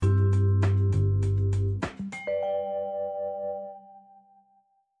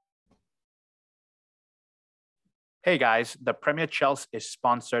Hey guys, the Premier Chelsea is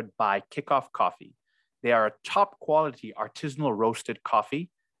sponsored by Kickoff Coffee. They are a top quality artisanal roasted coffee.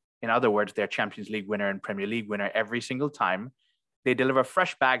 In other words, they're Champions League winner and Premier League winner every single time. They deliver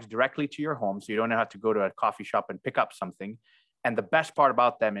fresh bags directly to your home, so you don't have to go to a coffee shop and pick up something. And the best part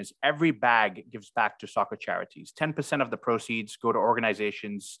about them is every bag gives back to soccer charities. 10% of the proceeds go to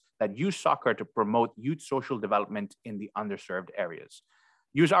organizations that use soccer to promote youth social development in the underserved areas.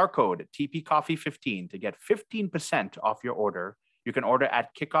 Use our code TPCoffee15 to get 15% off your order. You can order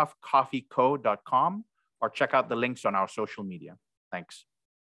at kickoffcoffeeco.com or check out the links on our social media. Thanks.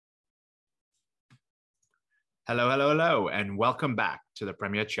 Hello, and welcome back to the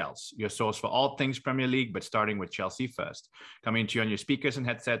Premier Chelsea, your source for all things Premier League, but starting with Chelsea first. Coming to you on your speakers and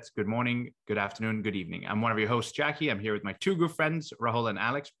headsets, good morning, good afternoon, good evening. I'm one of your hosts, Jackie. I'm here with my two good friends, Rahul and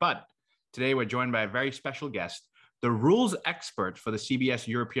Alex, but today we're joined by a very special guest, the rules expert for the CBS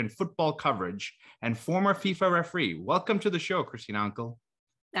European football coverage and former FIFA referee. Welcome to the show, Christina Unkel.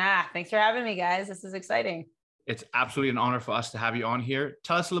 Thanks for having me, guys. This is exciting. It's absolutely an honor for us to have you on here.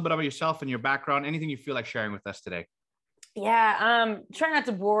 Tell us a little bit about yourself and your background, anything you feel like sharing with us today. Yeah, try not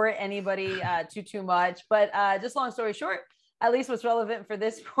to bore anybody too much, but just long story short, at least what's relevant for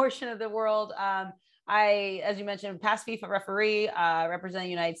this portion of the world. I, as you mentioned, past FIFA referee, representing the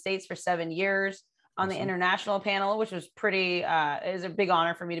United States for 7 years on the international panel, which was it was a big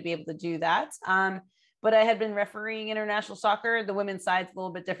honor for me to be able to do that. But I had been refereeing international soccer. The women's side's a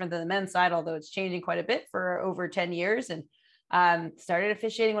little bit different than the men's side, although it's changing quite a bit for over 10 years. And started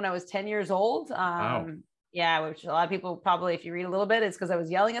officiating when I was 10 years old. Wow. Yeah, which a lot of people probably, if you read a little bit, it's because I was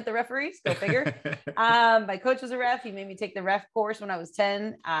yelling at the referees. Go figure. My coach was a ref. He made me take the ref course when I was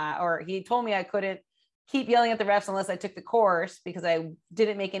 10, or he told me I couldn't keep yelling at the refs unless I took the course because I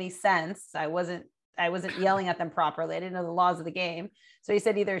didn't make any sense. I wasn't yelling at them properly. I didn't know the laws of the game. So he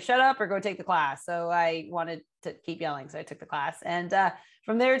said, either shut up or go take the class. So I wanted to keep yelling. So I took the class. And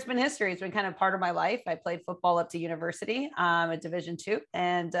from there, it's been history. It's been kind of part of my life. I played football up to university at Division II.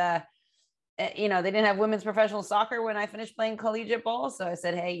 And, they didn't have women's professional soccer when I finished playing collegiate ball. So I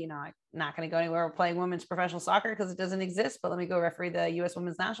said, hey, I'm not going to go anywhere playing women's professional soccer because it doesn't exist, but let me go referee the U.S.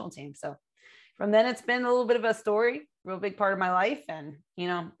 women's national team. So from then it's been a little bit of a story, real big part of my life. And,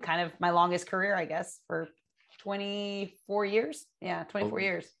 kind of my longest career, I guess, for 24 years. Yeah, 24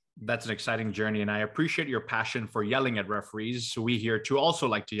 years. That's an exciting journey. And I appreciate your passion for yelling at referees. So we here too also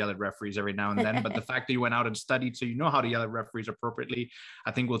like to yell at referees every now and then. But the fact that you went out and studied so you know how to yell at referees appropriately,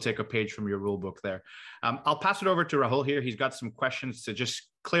 I think we'll take a page from your rule book there. I'll pass it over to Rahul here. He's got some questions to just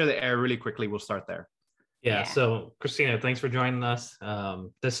clear the air really quickly. We'll start there. Yeah. So Christina, thanks for joining us.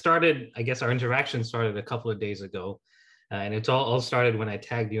 Our interaction started a couple of days ago. And it's all started when I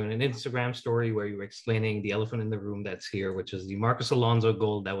tagged you in an Instagram story where you were explaining the elephant in the room that's here, which is the Marcos Alonso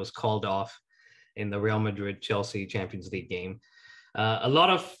goal that was called off in the Real Madrid-Chelsea Champions League game. A lot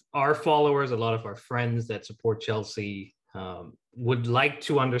of our followers, a lot of our friends that support Chelsea would like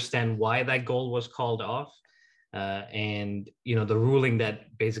to understand why that goal was called off. And the ruling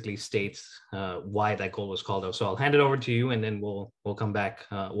that basically states why that goal was called off. So I'll hand it over to you, and then we'll come back.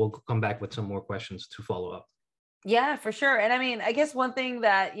 We'll come back with some more questions to follow up. Yeah, for sure. And I mean, I guess one thing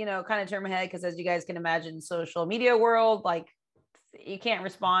that, kind of turned my head, because as you guys can imagine, social media world, like you can't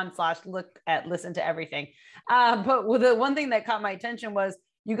respond / listen to everything. But the one thing that caught my attention was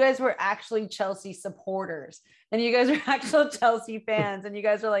you guys were actually Chelsea supporters and you guys were actual Chelsea fans. And you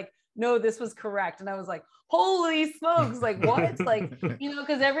guys are like, no, this was correct. And I was like, holy smokes, like what?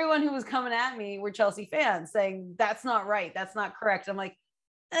 Because everyone who was coming at me were Chelsea fans saying, that's not right. That's not correct. I'm like,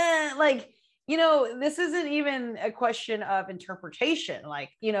 this isn't even a question of interpretation.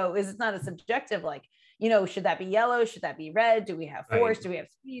 It's not a subjective, should that be yellow? Should that be red? Do we have force? Right. Do we have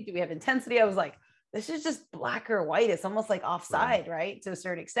speed? Do we have intensity? I was like, this is just black or white. It's almost like offside, right? To a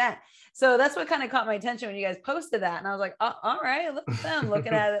certain extent. So that's what kind of caught my attention when you guys posted that. And I was like, oh, all right, look at them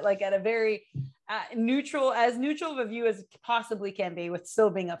looking at it like at a very neutral of a view as possibly can be with still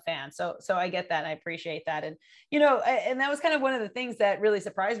being a fan. So I get that. And I appreciate that. And, and that was kind of one of the things that really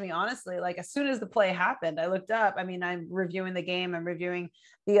surprised me, honestly. Like as soon as the play happened, I looked up. I mean, I'm reviewing the game. I'm reviewing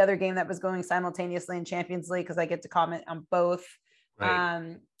the other game that was going simultaneously in Champions League because I get to comment on both.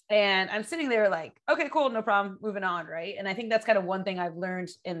 Right. And I'm sitting there like, okay, cool, no problem, moving on, right? And I think that's kind of one thing I've learned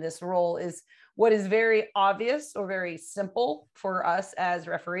in this role is what is very obvious or very simple for us as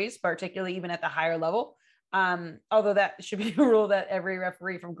referees, particularly even at the higher level. Although that should be a rule that every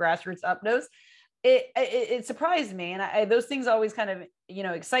referee from grassroots up knows. It surprised me. And those things always kind of,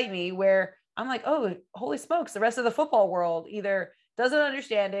 excite me where I'm like, oh, holy smokes, the rest of the football world either doesn't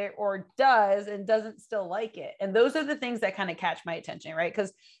understand it, or does and doesn't still like it. And those are the things that kind of catch my attention, right?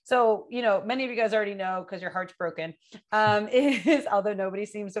 Because so, many of you guys already know, because your heart's broken, is, although nobody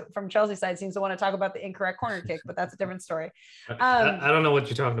seems to, from Chelsea's side, seems to want to talk about the incorrect corner kick, but that's a different story. I don't know what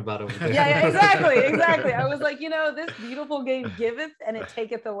you're talking about over there. Yeah, exactly. I was like, this beautiful game giveth and it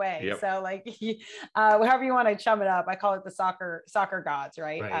taketh away. Yep. So like, however you want to chum it up, I call it the soccer gods,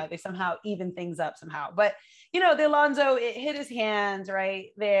 right? They somehow even things up somehow. But the Alonso, it hit his hands right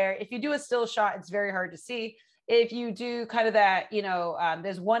there. If you do a still shot, it's very hard to see. If you do kind of that,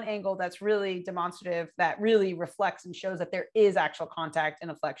 there's one angle that's really demonstrative that really reflects and shows that there is actual contact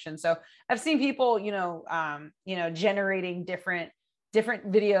and afflection. So I've seen people, generating different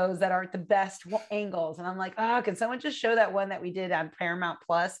videos that aren't the best angles. And I'm like, can someone just show that one that we did on Paramount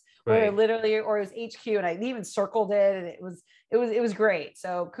Plus, where literally, or it was HQ, and I even circled it, and it was great.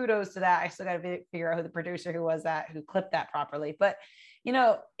 So kudos to that. I still got to figure out who the producer who clipped that properly. But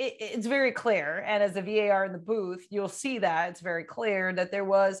it's very clear. And as a VAR in the booth, you'll see that it's very clear that there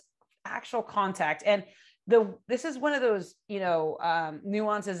was actual contact. And this is one of those,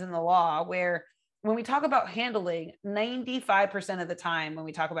 nuances in the law where when we talk about handling, 95% of the time, when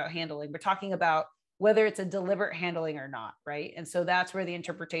we talk about handling, we're talking about whether it's a deliberate handling or not, right? And so that's where the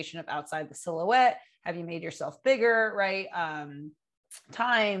interpretation of outside the silhouette, have you made yourself bigger, right?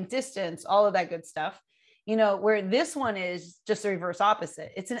 Time, distance, all of that good stuff. Where this one is just the reverse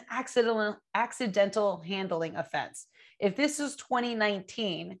opposite. It's an accidental handling offense. If this was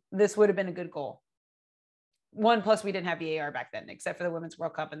 2019, this would have been a good goal. Plus we didn't have VAR back then, except for the Women's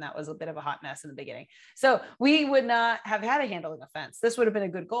World Cup, and that was a bit of a hot mess in the beginning. So we would not have had a handling offense. This would have been a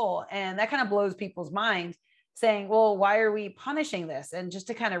good goal. And that kind of blows people's mind, saying, well, why are we punishing this? And just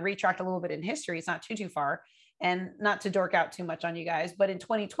to kind of retract a little bit in history, it's not too far, and not to dork out too much on you guys, but in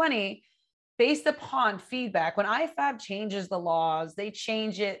 2020, based upon feedback, when IFAB changes the laws, they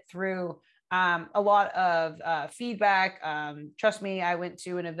change it through a lot of feedback. Trust me, I went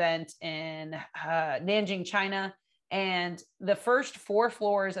to an event in Nanjing, China, and the first 4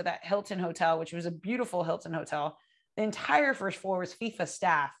 floors of that Hilton hotel, which was a beautiful Hilton hotel, the entire first floor was FIFA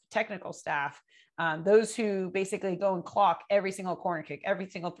staff, technical staff, those who basically go and clock every single corner kick, every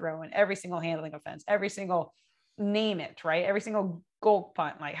single throw in, every single handling offense, every single name it, right? Every single goal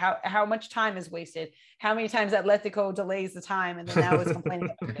punt, like how much time is wasted, how many times Atletico delays the time, and then now it's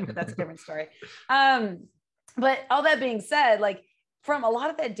complaining about it, but that's a different story. But all that being said, like from a lot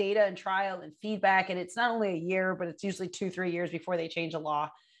of that data and trial and feedback, and it's not only a year, but it's usually 2-3 years before they change a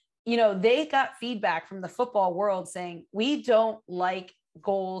law, they got feedback from the football world saying, we don't like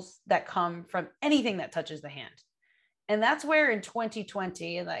goals that come from anything that touches the hand. And that's where in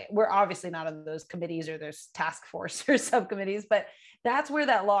 2020, and we're obviously not on those committees or those task force or subcommittees, but that's where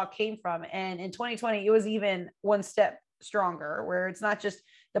that law came from. And in 2020, it was even one step stronger, where it's not just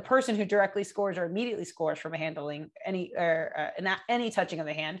the person who directly scores or immediately scores from a handling any touching of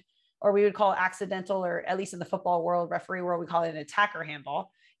the hand, or we would call it accidental, or at least in the football world, referee world, we call it an attacker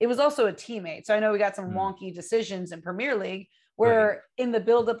handball. It was also a teammate. So I know we got some wonky decisions in Premier League where in the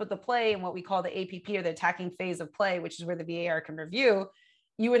buildup of the play and what we call the APP, or the attacking phase of play, which is where the VAR can review,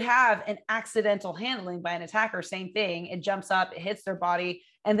 you would have an accidental handling by an attacker, same thing. It jumps up, it hits their body,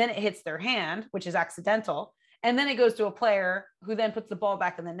 and then it hits their hand, which is accidental. And then it goes to a player who then puts the ball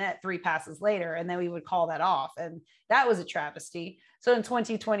back in the net 3 passes later, and then we would call that off. And that was a travesty. So in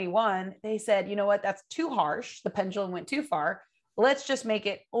 2021, they said, you know what, that's too harsh. The pendulum went too far. Let's just make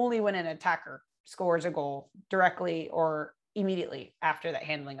it only when an attacker scores a goal directly or immediately after that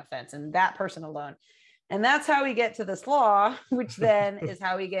handling offense, and that person alone. And that's how we get to this law, which then is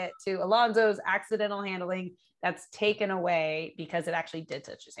how we get to Alonso's accidental handling that's taken away because it actually did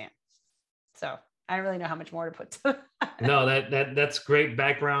touch his hand. So I don't really know how much more to put to that. No, that's great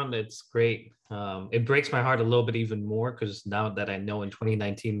background. It's great. It breaks my heart a little bit even more, because now that I know in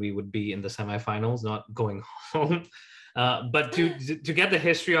 2019 we would be in the semifinals, not going home. But to get the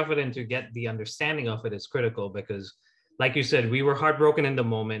history of it and to get the understanding of it is critical, because like you said, we were heartbroken in the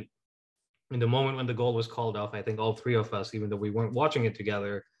moment. In the moment when the goal was called off, I think all 3 of us, even though we weren't watching it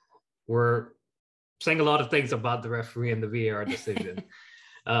together, were saying a lot of things about the referee and the VAR decision.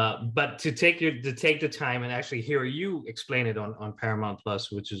 But to take the time and actually hear you explain it on Paramount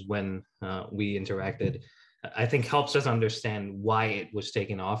Plus, which is when we interacted, I think helps us understand why it was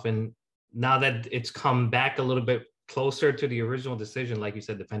taken off. And now that it's come back a little bit closer to the original decision, like you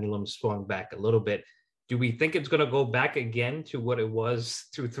said, the pendulum swung back a little bit. Do we think it's going to go back again to what it was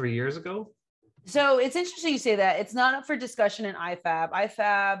 2-3 years ago? So it's interesting you say that. It's not up for discussion in IFAB.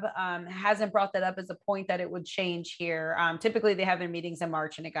 IFAB hasn't brought that up as a point that it would change here. Typically, they have their meetings in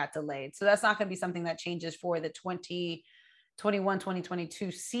March and it got delayed. So that's not going to be something that changes for the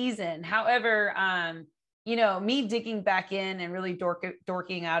 2022 season. However, you know, me digging back in and really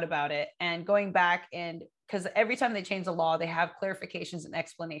dorking out about it and going back, and because every time they change the law, they have clarifications and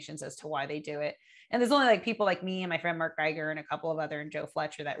explanations as to why they do it. And there's only like people like me and my friend Mark Geiger and a couple of other and Joe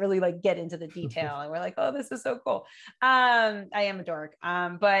Fletcher that really like get into the detail. And we're like, oh, this is so cool. I am a dork.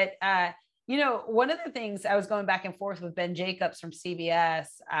 But you know, one of the things I was going back and forth with Ben Jacobs from CBS,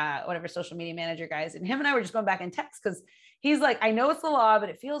 whatever social media manager guys, and him and I were just going back in text because he's like, I know it's the law, but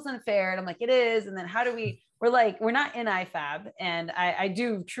it feels unfair. And I'm like, it is. And then how do we're like, we're not in IFAB. And I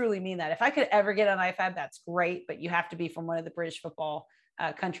do truly mean that. If I could ever get on IFAB, that's great. But you have to be from one of the British football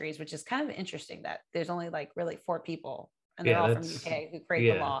countries, which is kind of interesting that there's only like really 4 people and they're all from UK who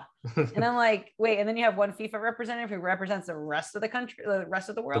create the law. And I'm like, wait, and then you have one FIFA representative who represents the rest of the country, the rest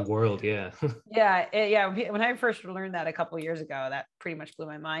of the world. The world, yeah. yeah. When I first learned that a couple of years ago, that pretty much blew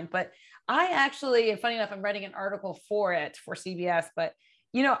my mind. But I actually, and funny enough, I'm writing an article for CBS, but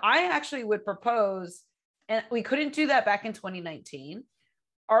you know, I actually would propose, and we couldn't do that back in 2019,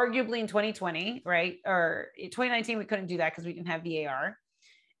 arguably in 2020, right? Or in 2019, we couldn't do that because we didn't have VAR.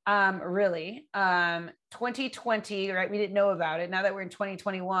 2020, right? We didn't know about it. Now that we're in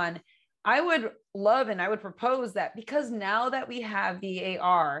 2021, I would love, and I would propose that, because now that we have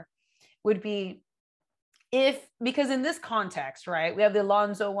VAR would be because in this context, right? We have the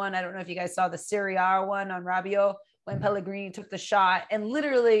Alonso one. I don't know if you guys saw the Serie A one on Rabiot when Pellegrini took the shot, and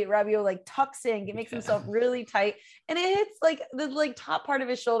literally Rabiot like tucks in, it makes himself really tight, and it hits like the like top part of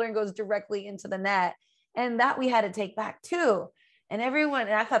his shoulder and goes directly into the net. And that we had to take back too. And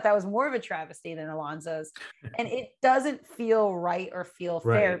I thought that was more of a travesty than Alonso's. And it doesn't feel right or feel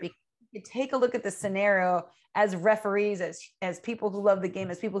fair, because you take a look at the scenario as referees, as people who love the game,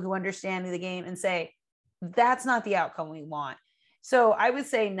 as people who understand the game, and say, that's not the outcome we want. So I would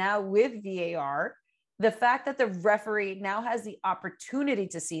say now with VAR, the fact that the referee now has the opportunity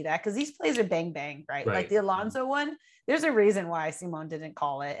to see that, because these plays are bang, bang, right? Like the Alonso one, there's a reason why Simon didn't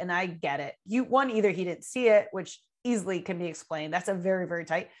call it. And I get it. Either he didn't see it, which easily can be explained. That's a very, very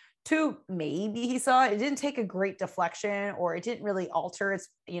tight. 2, maybe he saw it. It didn't take a great deflection, or it didn't really alter its,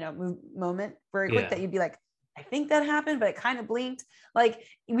 moment very quick that you'd be like, I think that happened, but it kind of blinked. Like,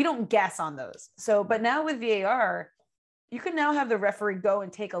 we don't guess on those. So, but now with VAR, you can now have the referee go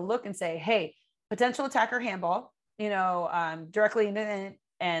and take a look and say, hey, potential attacker handball, directly in it,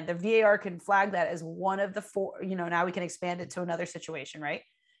 and the VAR can flag that as one of the 4, now we can expand it to another situation, right?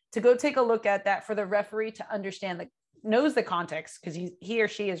 To go take a look at that, for the referee to understand, knows the context, because he or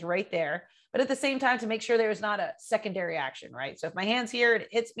she is right there, but at the same time to make sure there's not a secondary action, right? So if my hand's here and it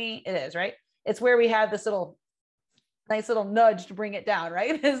hits me, it is, right? It's where we have this nice little nudge to bring it down,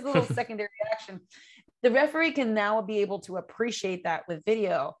 right? This little secondary action. The referee can now be able to appreciate that with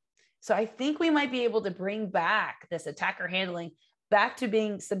video. So I think we might be able to bring back this attacker handling back to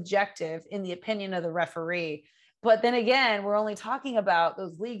being subjective in the opinion of the referee. But then again, we're only talking about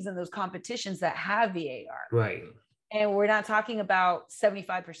those leagues and those competitions that have VAR. Right. And we're not talking about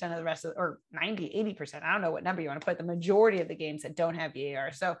 75% of the rest of, or 90, 80%. I don't know what number you want to put, the majority of the games that don't have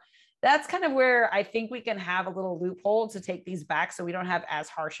VAR. So that's kind of where I think we can have a little loophole to take these back, so we don't have as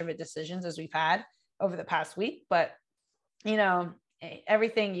harsh of a decisions as we've had over the past week. But,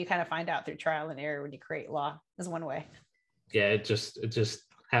 everything you kind of find out through trial and error when you create law is one way. Yeah, it just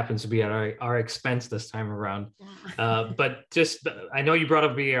happens to be at our expense this time around. But just, I know you brought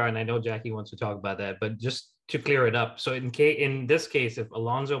up VAR, and I know Jackie wants to talk about that, but just to clear it up. So in this case, if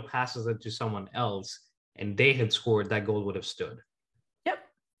Alonso passes it to someone else and they had scored, that goal would have stood. Yep.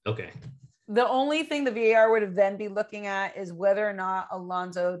 Okay. The only thing the VAR would have then be looking at is whether or not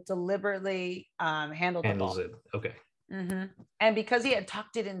Alonso deliberately handles the ball. It. Okay. Mm-hmm. And because he had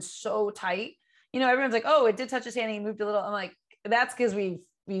tucked it in so tight, everyone's like, oh, it did touch his hand and he moved a little. I'm like, that's because we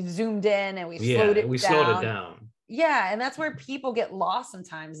zoomed in and we slowed it down. Yeah. And that's where people get lost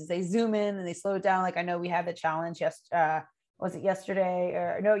sometimes, is they zoom in and they slow it down. Like, I know we had the challenge was it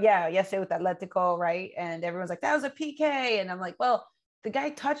yesterday yesterday with Atletico, right? And everyone's like, that was a PK. And I'm like, well, the guy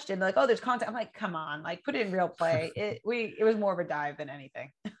touched it. And they're like, oh, there's contact. I'm like, come on, like, put it in real play. It was more of a dive than anything.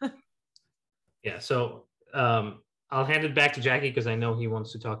 Yeah. So I'll hand it back to Jackie, because I know he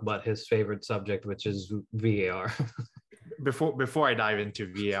wants to talk about his favorite subject, which is VAR. Before I dive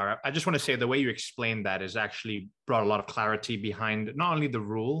into VAR, I just want to say the way you explained that is actually brought a lot of clarity behind not only the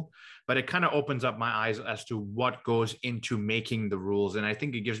rule, but it kind of opens up my eyes as to what goes into making the rules. And I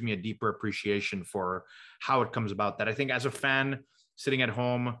think it gives me a deeper appreciation for how it comes about. That I think as a fan sitting at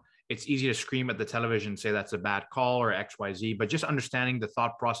home, it's easy to scream at the television, say that's a bad call or XYZ, but just understanding the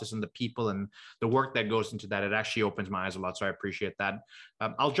thought process and the people and the work that goes into that, it actually opens my eyes a lot. So I appreciate that.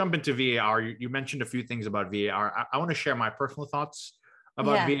 I'll jump into VAR. You mentioned a few things about VAR. I want to share my personal thoughts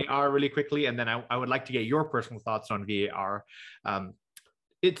about VAR really quickly, and then I would like to get your personal thoughts on VAR.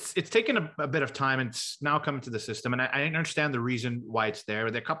 It's taken a bit of time, and it's now come to the system, and I understand the reason why it's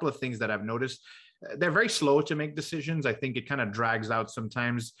there. There are a couple of things that I've noticed. They're very slow to make decisions. I think it kind of drags out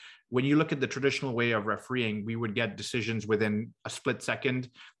sometimes. When you look at the traditional way of refereeing, we would get decisions within a split second,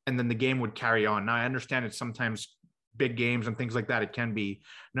 and then the game would carry on. Now, I understand it's sometimes big games and things like that. It can be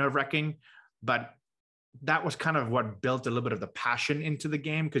nerve-wracking, but that was kind of what built a little bit of the passion into the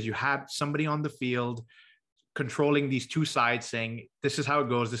game, because you had somebody on the field controlling these two sides saying, this is how it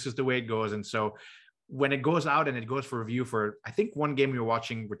goes, this is the way it goes. And so when it goes out and it goes for review for, I think one game we were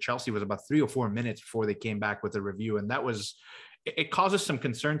watching with Chelsea was about 3 or 4 minutes before they came back with a review. And that was, it causes some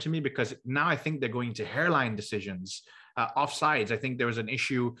concern to me, because now I think they're going to hairline decisions, offsides. I think there was an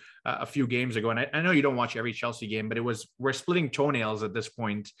issue a few games ago, and I know you don't watch every Chelsea game, but we're splitting toenails at this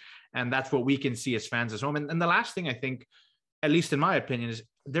point, and that's what we can see as fans at home. And the last thing I think, at least in my opinion, is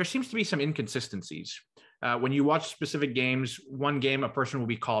there seems to be some inconsistencies. When you watch specific games, one game a person will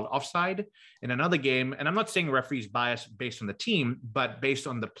be called offside, in another game, and I'm not saying referees bias based on the team, but based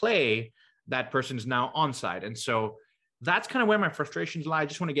on the play, that person's now onside. And so that's kind of where my frustrations lie. I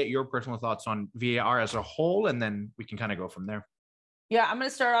just want to get your personal thoughts on VAR as a whole, and then we can kind of go from there. Yeah, I'm going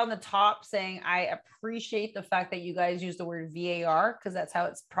to start on the top saying I appreciate the fact that you guys use the word VAR, because that's how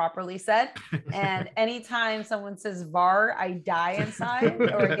it's properly said. And anytime someone says VAR, I die inside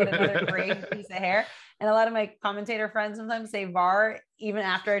or get another gray piece of hair. And a lot of my commentator friends sometimes say VAR, even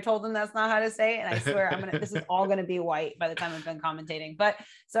after I told them that's not how to say it. And I swear this is all going to be white by the time I'm done commentating. But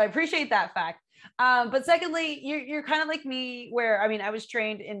so I appreciate that fact. But secondly, you're kind of like me, where, I mean, I was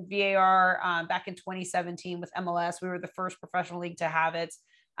trained in VAR back in 2017 with MLS. We were the first professional league to have it.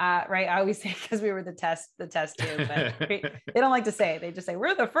 Right. I always say, because we were the test too, but they don't like to say it. They just say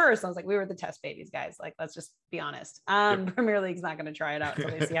we're the first. I was like, we were the test babies, guys. Like, let's just be honest. Premier League's not going to try it out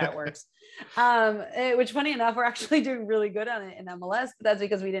until they see how it works. Which, funny enough, we're actually doing really good on it in MLS, but that's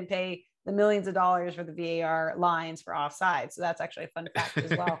because we didn't pay the millions of dollars for the VAR lines for offside. So that's actually a fun fact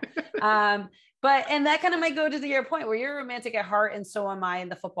as well. And that kind of might go to your point, where you're romantic at heart, and so am I in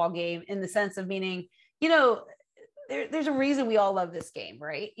the football game, in the sense of meaning, there's a reason we all love this game,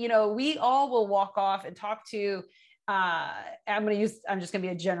 right? We all will walk off and talk to, I'm just going to be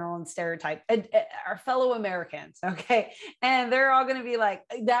a general and stereotype, our fellow Americans. Okay. And they're all going to be like,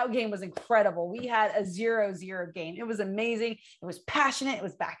 that game was incredible. We had a 0-0 game. It was amazing. It was passionate. It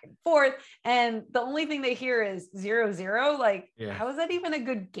was back and forth. And the only thing they hear is 0-0. Like, how is that even a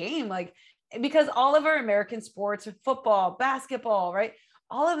good game? Like, because all of our American sports, football, basketball, right?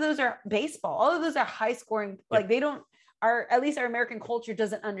 All of those are baseball. All of those are high scoring. Like, they don't, at least our American culture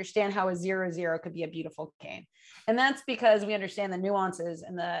doesn't understand how a 0-0 could be a beautiful game. And that's because we understand the nuances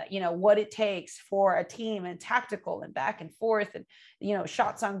and the, what it takes for a team, and tactical and back and forth, and,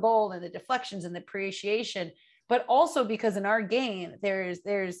 shots on goal and the deflections and the appreciation. But also because in our game, there's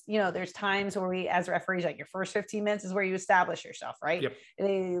times where we, as referees, like, your first 15 minutes is where you establish yourself, right?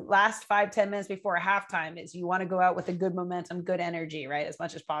 The last 5-10 minutes before a halftime is you want to go out with a good momentum, good energy, right? As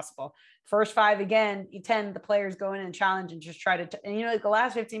much as possible. First 5, again, you tend the players go in and challenge and just try to, the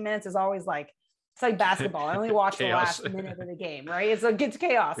last 15 minutes is always like, it's like basketball. I only watch the last minute of the game, right? It's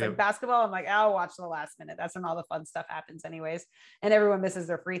chaos. Like basketball, I'm like, I'll watch the last minute. That's when all the fun stuff happens anyways. And everyone misses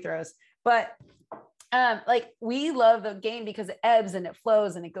their free throws. But we love the game because it ebbs and it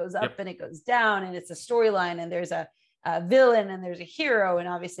flows and it goes up and it goes down, and it's a storyline, and there's a villain and there's a hero. And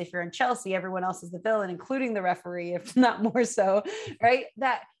obviously, if you're in Chelsea, everyone else is the villain, including the referee, if not more so, right?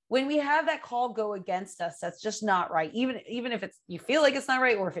 That when we have that call go against us, that's just not right. Even if you feel like it's not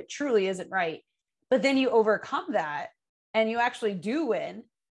right, or if it truly isn't right, but then you overcome that and you actually do win,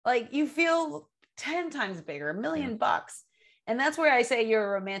 like, you feel 10 times bigger, $1 million. And that's where I say you're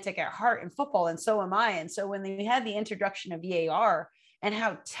a romantic at heart in football, and so am I. And so when we had the introduction of VAR and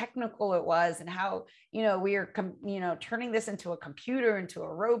how technical it was, and how, we are, turning this into a computer, into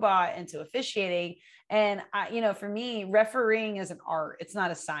a robot, into officiating. And, for me, refereeing is an art. It's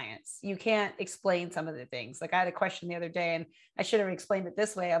not a science. You can't explain some of the things. Like, I had a question the other day, and I should have explained it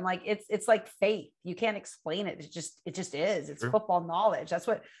this way. I'm like, it's like faith. You can't explain it. It just is. It's football knowledge. That's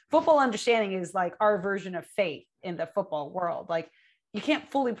what football understanding is, like our version of faith in the football world. Like, you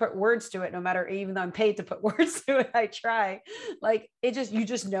can't fully put words to it, no matter, even though I'm paid to put words to it, I try. Like, you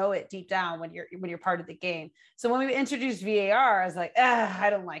just know it deep down when you're part of the game. So when we introduced VAR, I was like, I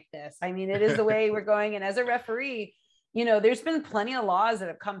don't like this. I mean, it is the way we're going. And as a referee, there's been plenty of laws that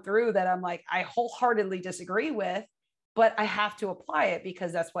have come through that I'm like, I wholeheartedly disagree with, but I have to apply it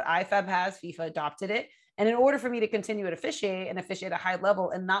because that's what IFAB has. FIFA adopted it. And in order for me to continue to officiate and officiate at a high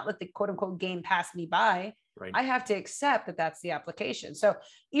level and not let the quote unquote game pass me by, Right. I have to accept that that's the application. So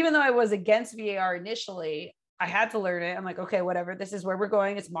even though I was against VAR initially, I had to learn it. I'm like, okay, whatever. This is where we're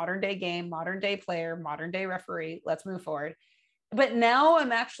going. It's modern day game, modern day player, modern day referee. Let's move forward. But now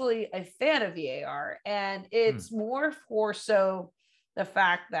I'm actually a fan of VAR, and it's more for so the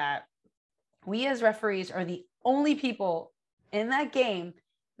fact that we as referees are the only people in that game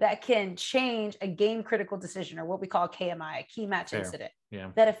that can change a game critical decision, or what we call KMI, a key match incident,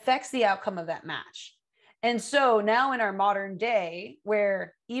 that affects the outcome of that match. And so now in our modern day,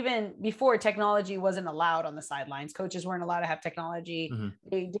 where even before technology wasn't allowed on the sidelines, coaches weren't allowed to have technology.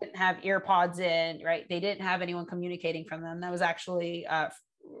 They didn't have ear pods in, right? They didn't have anyone communicating from them. That was actually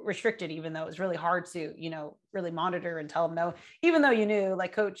restricted, even though it was really hard to, really monitor and tell them no, even though you knew,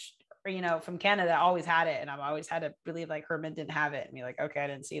 like coach, from Canada always had it. And I've always had to believe like Herman didn't have it and be like, okay, I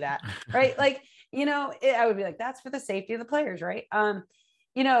didn't see that. Right. Like, I would be like, that's for the safety of the players. Right.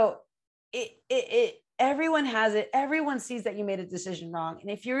 Everyone has it. Everyone sees that you made a decision wrong. And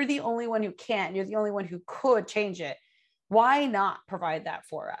if you're the only one who can't, you're the only one who could change it, why not provide that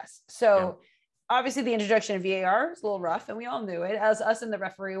for us? So obviously the introduction of VAR is a little rough and we all knew it. As us in the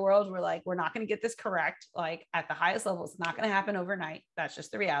referee world, we're like, we're not going to get this correct. Like at the highest level, it's not going to happen overnight. That's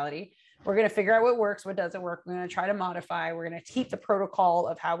just the reality. We're going to figure out what works, what doesn't work. We're going to try to modify. We're going to keep the protocol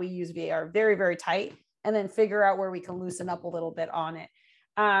of how we use VAR very, very tight, and then figure out where we can loosen up a little bit on it.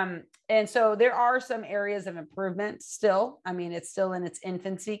 And so there are some areas of improvement still. I mean, it's still in its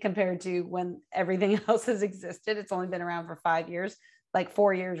infancy compared to when everything else has existed. It's only been around for 5 years, like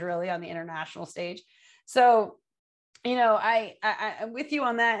 4 years really on the international stage. So, I'm with you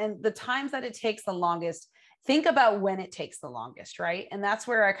on that. And the times that it takes the longest, think about when it takes the longest, right? And that's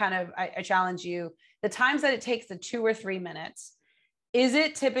where I challenge you. The times that it takes the 2 or 3 minutes, is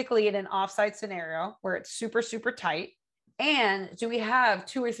it typically in an offside scenario where it's super, super tight? And do we have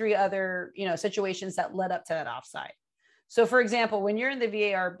 2 or 3 other, situations that led up to that offside? So for example, when you're in the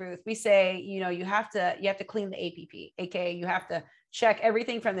VAR booth, we say, you have to clean the APP, aka you have to check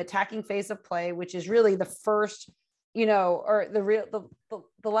everything from the attacking phase of play, which is really the first, or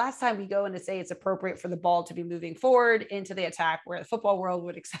the last time we go in to say it's appropriate for the ball to be moving forward into the attack, where the football world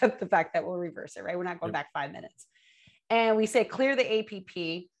would accept the fact that we'll reverse it, right? We're not going back 5 minutes. And we say clear the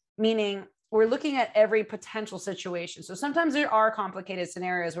APP, meaning we're looking at every potential situation. So sometimes there are complicated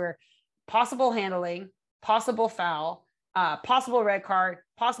scenarios where possible handling, possible foul, possible red card,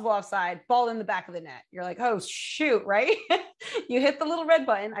 possible offside, ball in the back of the net. You're like, oh, shoot, right? You hit the little red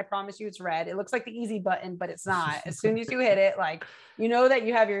button. I promise you it's red. It looks like the easy button, but it's not. As soon as you hit it, like, that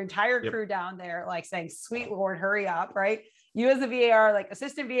you have your entire crew down there, like saying, sweet Lord, hurry up, right? You as the VAR, like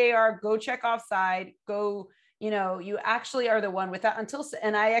assistant VAR, go check offside, go, you actually are the one with that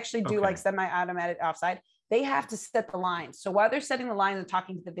and I actually do like semi-automatic offside. They have to set the lines. So while they're setting the lines and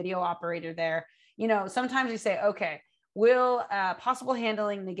talking to the video operator there, sometimes you say, okay, will possible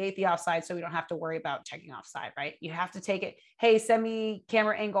handling negate the offside so we don't have to worry about checking offside, right? You have to take it, hey, send me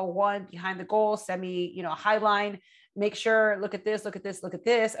camera angle 1 behind the goal, send me, high line, make sure, look at this, look at this, look at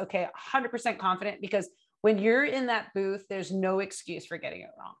this. Okay, 100% confident, because when you're in that booth, there's no excuse for getting it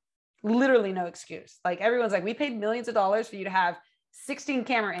wrong. Literally no excuse. Like everyone's like, we paid millions of dollars for you to have 16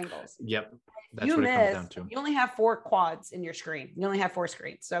 camera angles. Yep. That's what it comes down to. You only have 4 quads in your screen. You only have 4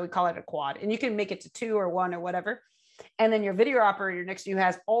 screens. So we call it a quad, and you can make it to 2 or 1 or whatever. And then your video operator next to you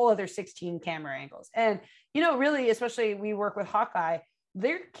has all other 16 camera angles. And, really, especially we work with Hawkeye,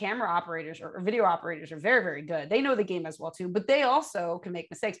 their camera operators or video operators are very, very good. They know the game as well too, but they also can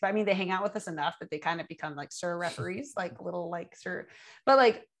make mistakes. But I mean, they hang out with us enough that they kind of become like sir referees, like little like sir. But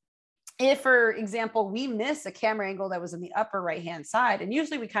like, if, for example, we miss a camera angle that was in the upper right-hand side, and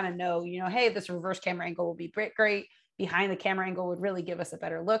usually we kind of know, hey, this reverse camera angle will be great. Behind the camera angle would really give us a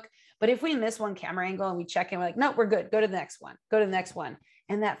better look. But if we miss one camera angle and we check and we're like, no, we're good. Go to the next one. Go to the next one.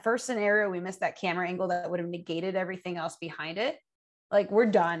 And that first scenario, we missed that camera angle that would have negated everything else behind it. Like we're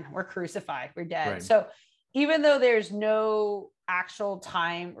done. We're crucified. We're dead. Right. So even though there's no actual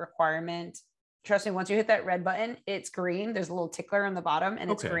time requirement, trust me, once you hit that red button, it's green. There's a little tickler on the bottom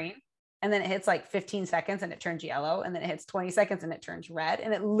and it's green. And then it hits like 15 seconds and it turns yellow. And then it hits 20 seconds and it turns red.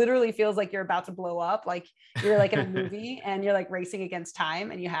 And it literally feels like you're about to blow up. Like you're like in a movie and you're like racing against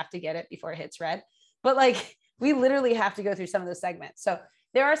time and you have to get it before it hits red. But like, we literally have to go through some of those segments. So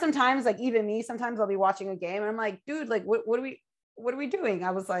there are some times, like even me, sometimes I'll be watching a game and I'm like, dude, like, what are we doing?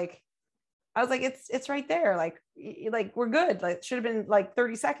 I was like, it's right there. Like we're good. Like it should have been like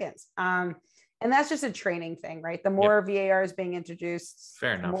 30 seconds. And that's just a training thing, right? The more VAR is being introduced,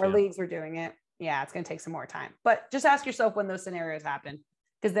 Fair enough, the more leagues are doing it. Yeah, it's going to take some more time. But just ask yourself when those scenarios happen,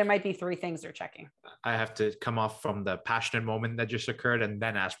 because there might be 3 things they're checking. I have to come off from the passionate moment that just occurred and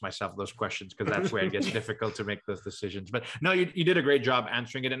then ask myself those questions, because that's where it gets difficult to make those decisions. But no, you did a great job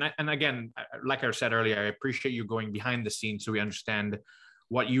answering it. And again, like I said earlier, I appreciate you going behind the scenes so we understand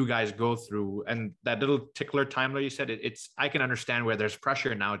what you guys go through. And that little tickler timeline you said, it's I can understand where there's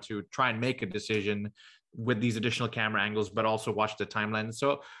pressure now to try and make a decision with these additional camera angles, but also watch the timeline.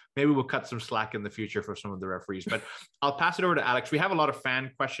 So maybe we'll cut some slack in the future for some of the referees. But I'll pass it over to Alex. We have a lot of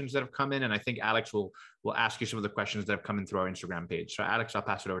fan questions that have come in, and I think Alex will ask you some of the questions that have come in through our Instagram page. So Alex, I'll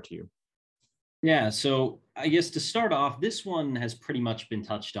pass it over to you. Yeah, so I guess to start off, this one has pretty much been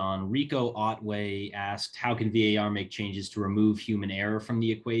touched on. Rico Otway asked, how can VAR make changes to remove human error from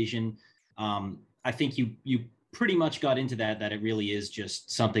the equation? I think you pretty much got into that it really is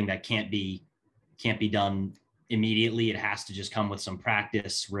just something that can't be done immediately. It has to just come with some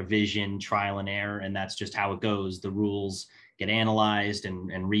practice, revision, trial and error, and that's just how it goes. The rules get analyzed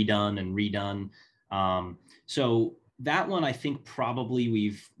and redone. So that one, I think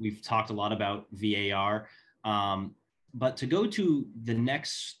probably we've talked a lot about VAR. But to go to the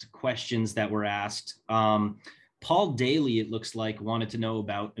next questions that were asked, Paul Daly, it looks like, wanted to know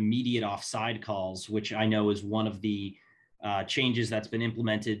about immediate offside calls, which I know is one of the changes that's been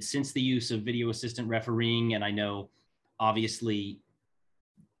implemented since the use of video assistant refereeing. And I know obviously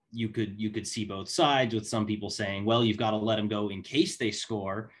you could see both sides, with some people saying, well, you've got to let them go in case they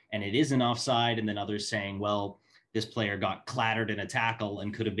score and it is an offside. And then others saying, well, this player got clattered in a tackle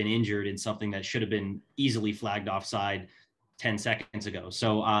and could have been injured in something that should have been easily flagged offside 10 seconds ago.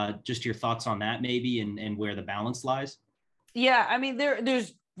 So just your thoughts on that maybe, and where the balance lies. Yeah, I mean,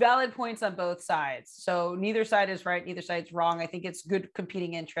 there's valid points on both sides. So neither side is right, neither side's wrong. I think it's good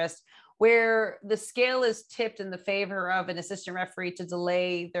competing interest. Where the scale is tipped in the favor of an assistant referee to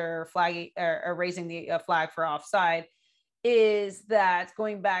delay their flag or raising the flag for offside is that,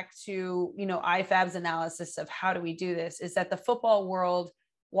 going back to, IFAB's analysis of how do we do this, is that the football world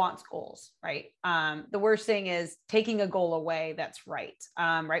wants goals, right? The worst thing is taking a goal away. That's right.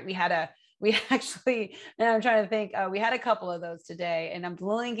 Right. We actually, and I'm trying to think, we had a couple of those today, and I'm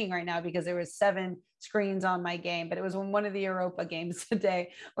blinking right now because there was 7 screens on my game, but it was one of the Europa games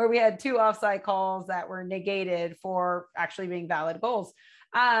today where we had 2 offside calls that were negated for actually being valid goals.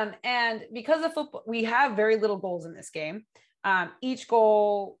 And because of football, we have very little goals in this game. Each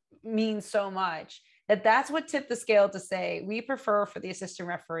goal means so much that's what tipped the scale to say, we prefer for the assistant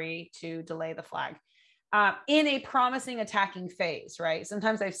referee to delay the flag. In a promising attacking phase, right?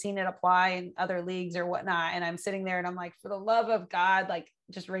 Sometimes I've seen it apply in other leagues or whatnot, and I'm sitting there and I'm like, for the love of God, like,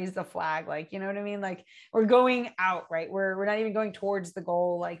 just raise the flag. Like, you know what I mean? Like, we're going out, right? We're not even going towards the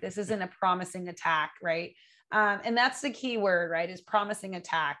goal. Like, this isn't a promising attack, right? And that's the key word, right? Is promising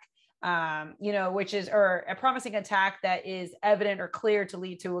attack, which is, or a promising attack that is evident or clear to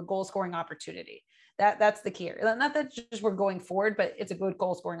lead to a goal scoring opportunity. That's the key. Not that just we're going forward, but it's a good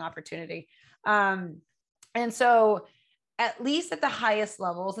goal scoring opportunity. And so at least at the highest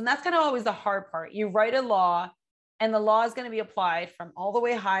levels, and that's kind of always the hard part, you write a law and the law is going to be applied from all the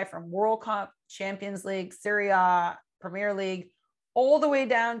way high, from World Cup, Champions League, Serie A, Premier League, all the way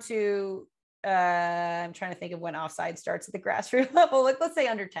down to, I'm trying to think of when offside starts at the grassroots level. Like, let's say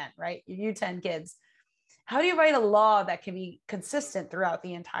under 10, right? You 10 kids. How do you write a law that can be consistent throughout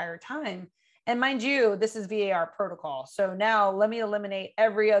the entire time? And mind you, this is VAR protocol. So now let me eliminate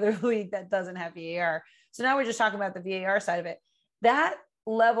every other league that doesn't have VAR. So now we're just talking about the VAR side of it. That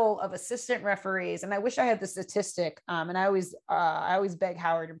level of assistant referees, and I wish I had the statistic, and I always beg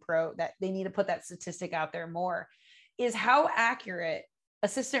Howard and Pro that they need to put that statistic out there more, is how accurate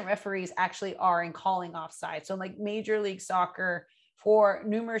assistant referees actually are in calling offside. So in like Major League Soccer, for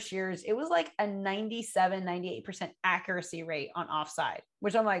numerous years, it was like a 97, 98% accuracy rate on offside,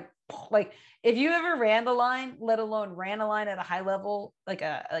 which I'm like, if you ever ran the line, let alone ran a line at a high level, like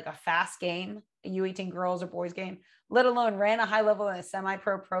a fast game, a U18 girls or boys game, let alone ran a high level in a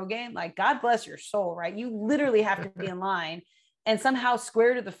semi-pro game, like, God bless your soul, right? You literally have to be in line and somehow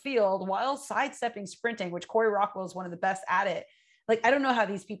square to the field while sidestepping sprinting, which Corey Rockwell is one of the best at it. Like, I don't know how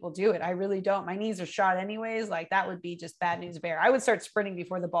these people do it. I really don't. My knees are shot anyways. Like, that would be just bad news bear. I would start sprinting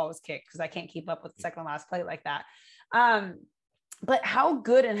before the ball was kicked because I can't keep up with the second last play like that. But how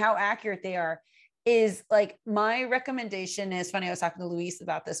good and how accurate they are is, like, my recommendation is, funny, I was talking to Luis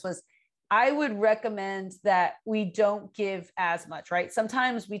about this, was I would recommend that we don't give as much, right?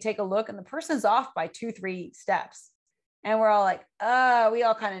 Sometimes we take a look and the person's off by 2-3 steps. And we're all like, we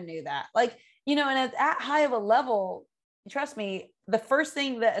all kind of knew that. Like, and at that high of a level, trust me, the first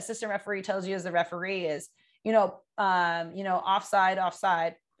thing the assistant referee tells you as the referee is,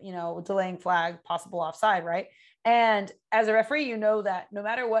 offside, delaying flag, possible offside, right? And as a referee, you know that no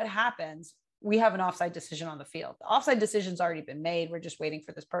matter what happens, we have an offside decision on the field. The offside decision's already been made. We're just waiting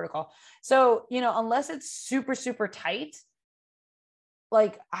for this protocol. So, unless it's super, super tight,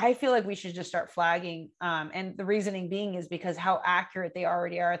 like, I feel like we should just start flagging. And the reasoning being is because how accurate they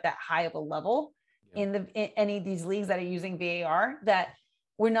already are at that high of a level in any of these leagues that are using VAR, that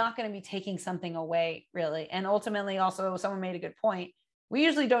we're not going to be taking something away, really. And ultimately, also, someone made a good point. We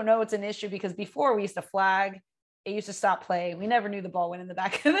usually don't know it's an issue because before we used to flag, it used to stop play. We never knew the ball went in the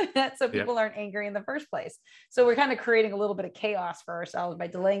back of the net, so people aren't angry in the first place. So we're kind of creating a little bit of chaos for ourselves by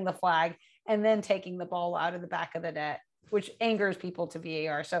delaying the flag and then taking the ball out of the back of the net, which angers people to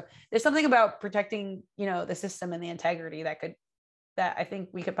VAR. So there's something about protecting, the system and the integrity that I think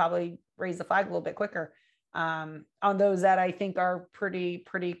we could probably raise the flag a little bit quicker on those that I think are pretty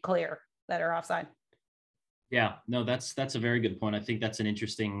clear that are offside. Yeah, no, that's a very good point. I think that's an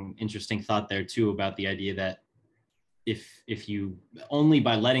interesting thought there too, about the idea that if you only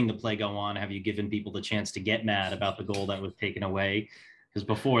by letting the play go on have you given people the chance to get mad about the goal that was taken away. Because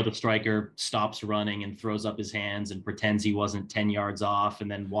before, the striker stops running and throws up his hands and pretends he wasn't 10 yards off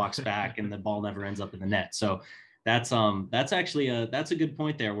and then walks back and the ball never ends up in the net. So that's actually that's a good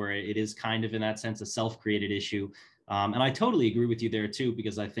point there, where it is kind of in that sense a self-created issue. And I totally agree with you there too,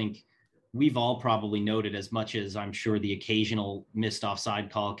 because I think we've all probably noted, as much as I'm sure the occasional missed offside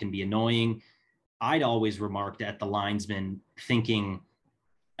call can be annoying, I'd always remarked at the linesman thinking,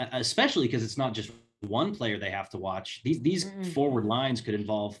 especially because it's not just one player they have to watch. These forward lines could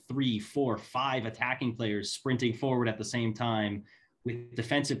involve 3, 4, 5 attacking players sprinting forward at the same time, with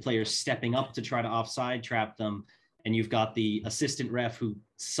defensive players stepping up to try to offside trap them. And you've got the assistant ref who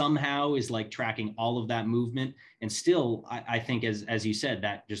somehow is like tracking all of that movement. And still, I think, as you said,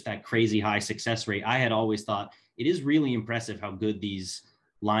 that just that crazy high success rate, I had always thought it is really impressive how good these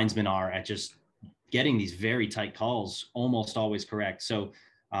linesmen are at just getting these very tight calls almost always correct. So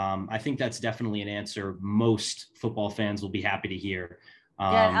I think that's definitely an answer most football fans will be happy to hear.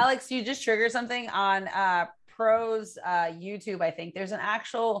 Yeah, and Alex, you just triggered something on Pro's YouTube. I think there's an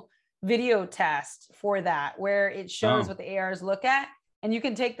actual video test for that where it shows what the ARs look at, and you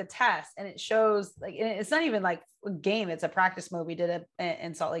can take the test and it shows, like, it's not even like a game, it's a practice mode. We did it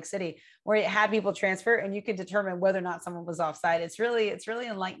in Salt Lake City where it had people transfer and you could determine whether or not someone was offside. It's really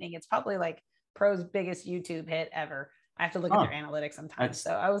enlightening. It's probably like Pro's biggest YouTube hit ever. I have to look at their analytics sometimes.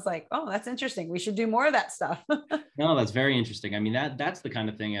 So I was like, oh, that's interesting. We should do more of that stuff. No, that's very interesting. I mean, that's the kind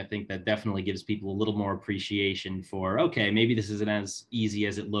of thing I think that definitely gives people a little more appreciation for, okay, maybe this isn't as easy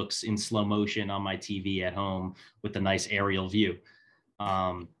as it looks in slow motion on my TV at home with a nice aerial view.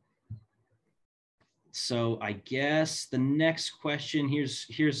 So I guess the next question,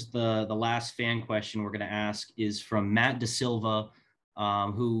 here's the last fan question we're going to ask, is from Matt Da Silva,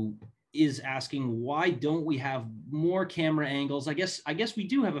 who is asking, why don't we have more camera angles? I guess we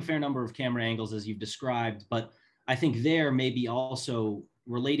do have a fair number of camera angles as you've described, but I think there maybe also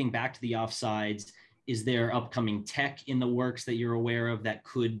relating back to the offsides, is there upcoming tech in the works that you're aware of that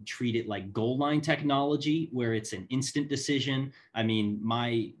could treat it like goal line technology, where it's an instant decision? I mean,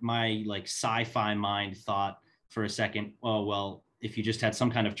 my like sci-fi mind thought for a second, oh, well, if you just had some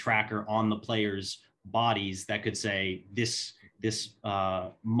kind of tracker on the players' bodies that could say this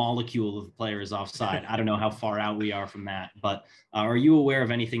molecule of the player is offside. I don't know how far out we are from that, but are you aware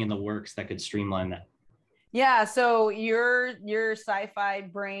of anything in the works that could streamline that? Yeah, so your sci-fi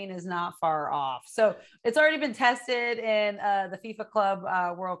brain is not far off. So it's already been tested in the FIFA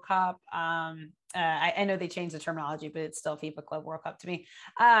Club World Cup. I know they changed the terminology, but it's still FIFA Club World Cup to me.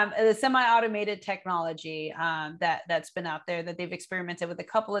 The semi-automated technology that's been out there that they've experimented with a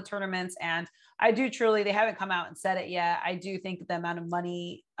couple of tournaments, and I do truly, they haven't come out and said it yet. I do think that the amount of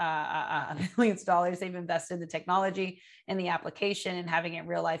money, millions of dollars they've invested in the technology and the application and having it in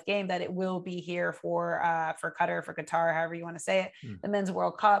real life game, that it will be here for Qatar, for Qatar, however you want to say it, the Men's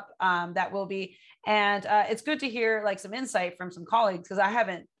World Cup, that will be. And it's good to hear like some insight from some colleagues, because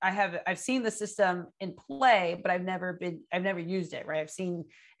I've seen the system in play, but I've never used it, right? I've seen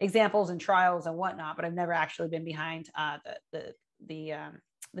examples and trials and whatnot, but I've never actually been behind the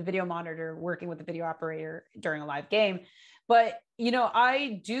video monitor working with the video operator during a live game. But,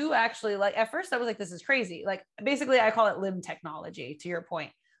 I do actually, like, at first I was like, this is crazy. Like, basically I call it limb technology, to your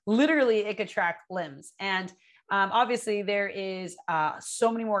point. Literally it could track limbs. And obviously there is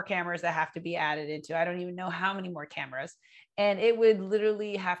so many more cameras that have to be added into. I don't even know how many more cameras. And it would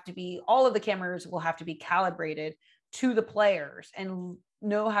literally have to be, all of the cameras will have to be calibrated to the players and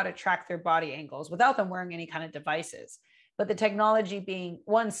know how to track their body angles without them wearing any kind of devices. but the technology being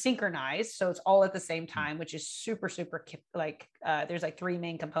one, synchronized, so it's all at the same time, which is super like there's like three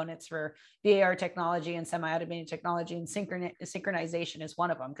main components for VAR technology and semi-automated technology, and synchronization is one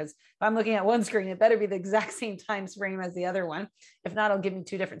of them, because if I'm looking at one screen, it better be the exact same time frame as the other one. If not, it'll give me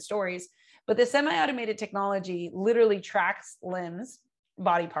two different stories. But the semi-automated technology literally tracks limbs,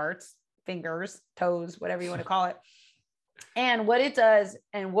 body parts, fingers, toes, whatever you want to call it. And what it does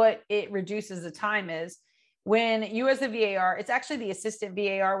and what it reduces the time is, when you as the VAR, it's actually the assistant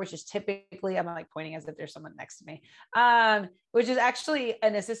VAR, which is typically, I'm like pointing as if there's someone next to me, which is actually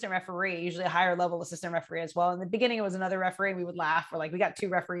an assistant referee, usually a higher level assistant referee as well. In the beginning, it was another referee. We would laugh. We're like, we got two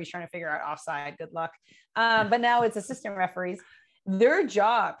referees trying to figure out offside. Good luck. But now it's assistant referees. Their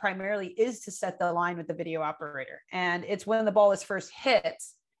job primarily is to set the line with the video operator. And it's when the ball is first hit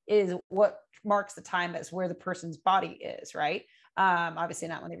is what marks the time as where the person's body is, right? Obviously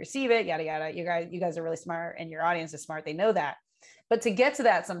not when they receive it, yada yada. You guys are really smart, and your audience is smart, they know that. But to get to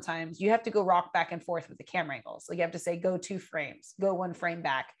that, sometimes you have to go rock back and forth with the camera angles. So you have to say go 2 frames, go 1 frame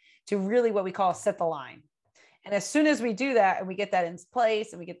back, to really what we call set the line. And as soon as we do that and we get that in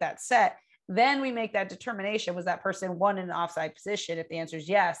place and we get that set, then we make that determination. Was that person one in an offside position? If the answer is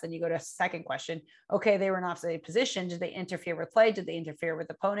yes, then you go to a second question. Okay, they were in offside position. Did they interfere with play? Did they interfere with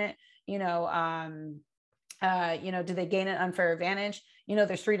opponent? Do they gain an unfair advantage?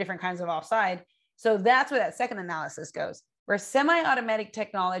 There's 3 different kinds of offside. So that's where that second analysis goes. Where semi-automatic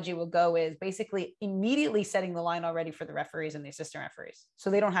technology will go is basically immediately setting the line already for the referees and the assistant referees, so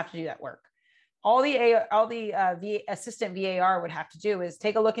they don't have to do that work. All the assistant VAR would have to do is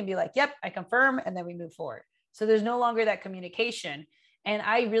take a look and be like, yep, I confirm, and then we move forward. So there's no longer that communication. And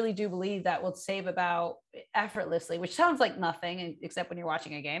I really do believe that will save about effortlessly, which sounds like nothing, except when you're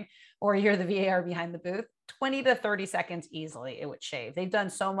watching a game or you're the VAR behind the booth, 20 to 30 seconds easily it would shave. They've done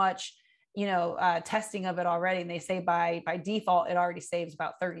so much, testing of it already. And they say by default, it already saves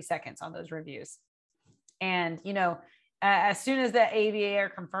about 30 seconds on those reviews. And, as soon as that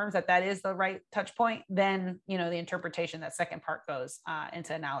AVAR confirms that that is the right touch point, then, the interpretation, that second part goes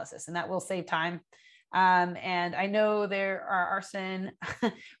into analysis, and that will save time. And I know Arsene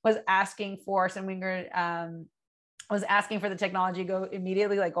was asking for, Arsene Wenger was asking for the technology to go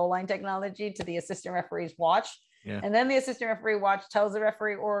immediately, like goal line technology, to the assistant referee's watch. Yeah. And then the assistant referee watch tells the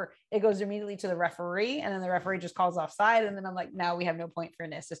referee, or it goes immediately to the referee, and then the referee just calls offside. And then I'm like, now we have no point for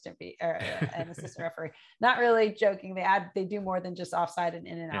an assistant referee. Not really joking. They do more than just offside and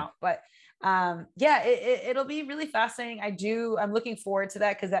in and out. But it'll be really fascinating. I'm looking forward to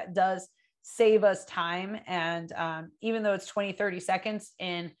that, because that does save us time. And even though it's 20, 30 seconds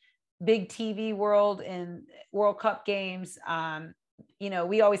in big TV world, in World Cup games,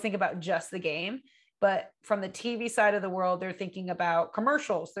 we always think about just the game. But from the TV side of the world, they're thinking about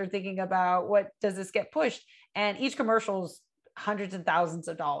commercials. They're thinking about, what does this get pushed? And each commercial is hundreds and thousands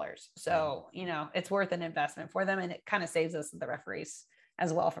of dollars. So, it's worth an investment for them. And it kind of saves us, the referees,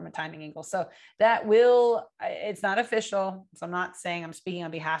 as well, from a timing angle. So it's not official. So I'm not saying I'm speaking on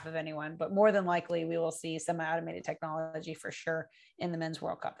behalf of anyone, but more than likely we will see semi-automated technology for sure in the Men's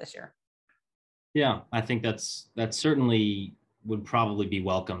World Cup this year. Yeah, I think that's certainly would probably be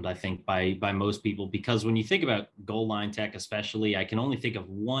welcomed, I think, by most people, because when you think about goal line tech, especially, I can only think of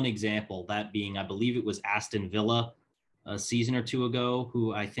one example, that being, I believe it was Aston Villa a season or two ago,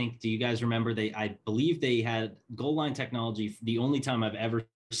 who I think, do you guys remember, I believe they had goal line technology. The only time I've ever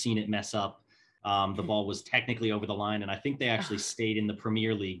seen it mess up, the ball was technically over the line, and I think they actually stayed in the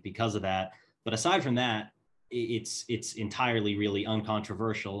Premier League because of that. But aside from that, it's entirely really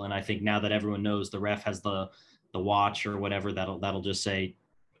uncontroversial. And I think now that everyone knows, the ref has the watch or whatever, that'll just say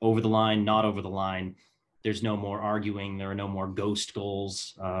over the line, not over the line. There's no more arguing. There are no more ghost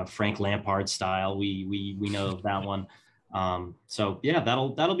goals, Frank Lampard style. We know of that one. So yeah,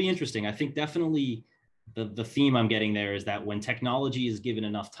 that'll be interesting. I think definitely the theme I'm getting there is that when technology is given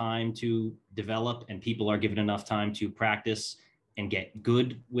enough time to develop, and people are given enough time to practice and get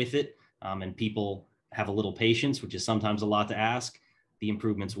good with it, and people have a little patience, which is sometimes a lot to ask, the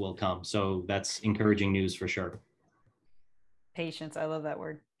improvements will come. So that's encouraging news for sure. Patience. I love that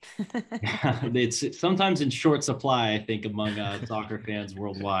word. It's sometimes in short supply, I think, among soccer fans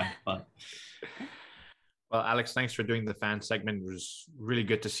worldwide. But well, Alex, thanks for doing the fan segment. It was really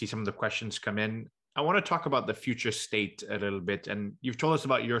good to see some of the questions come in. I want to talk about the future state a little bit. And you've told us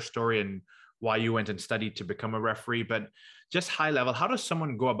about your story and why you went and studied to become a referee, but just high level, how does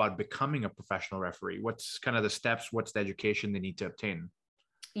someone go about becoming a professional referee? What's kind of the steps? What's the education they need to obtain?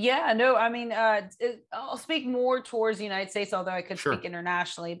 Yeah, no, I mean, I'll speak more towards the United States, although I could speak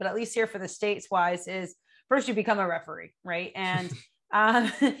internationally, but at least here for the States wise is, first you become a referee, right? And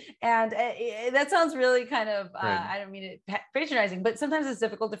And that sounds really kind of, Right. I don't mean it patronizing, but sometimes it's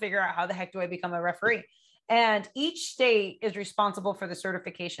difficult to figure out how the heck do I become a referee? And each state is responsible for the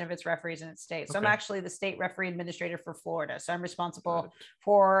certification of its referees in its state. So I'm Okay. actually the state referee administrator for Florida. So I'm responsible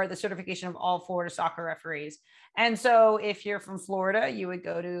for the certification of all Florida soccer referees. And so if you're from Florida, you would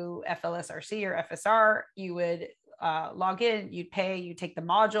go to FLSRC or FSR, you would log in, you'd pay, you take the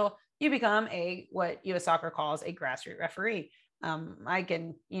module, you become what US Soccer calls a grassroots referee. I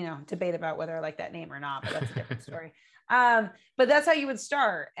can, debate about whether I like that name or not, but that's a different story. But that's how you would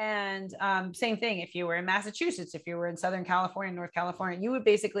start. And same thing, if you were in Massachusetts, if you were in Southern California, North California, you would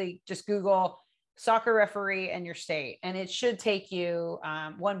basically just Google soccer referee and your state. And it should take you,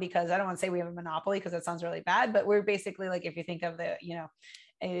 one, because I don't want to say we have a monopoly because that sounds really bad, but we're basically like, if you think of the,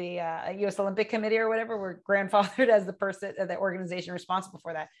 a US Olympic Committee or whatever, we're grandfathered as the person, the organization responsible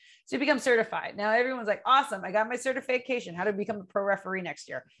for that. So you become certified. Now everyone's like, awesome, I got my certification. How to become a pro referee next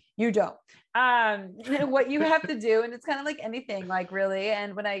year? You don't. What you have to do, and it's kind of like anything, like really,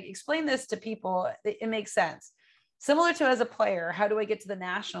 and when I explain this to people, it makes sense. Similar to as a player, how do I get to the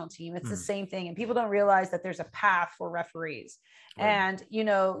national team? It's the same thing. And people don't realize that there's a path for referees. Right. And,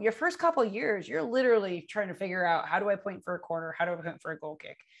 your first couple of years, you're literally trying to figure out, how do I point for a corner? How do I point for a goal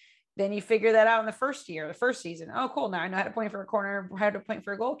kick? Then you figure that out in the first year, the first season. Oh, cool. Now I know how to point for a corner, how to point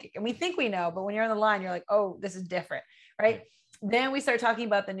for a goal kick. And we think we know, but when you're on the line, you're like, oh, this is different. Right. Then we start talking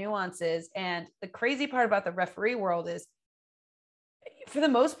about the nuances. And the crazy part about the referee world is, for the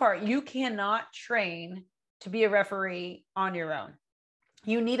most part, you cannot train to be a referee on your own.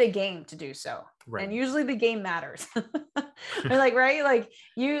 You need a game to do so. Right. And usually the game matters. Like, right. Like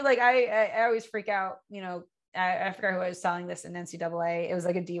I always freak out, I forgot who I was telling this in NCAA. It was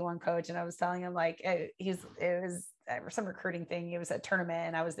like a D1 coach. And I was telling him like, it was some recruiting thing. It was a tournament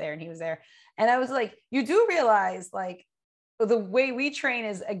and I was there and he was there. And I was like, you do realize like the way we train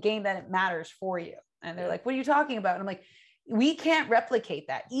is a game that it matters for you. And they're like, what are you talking about? And I'm like, we can't replicate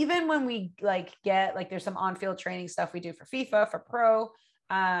that. Even when we get there's some on-field training stuff we do for FIFA, for pro,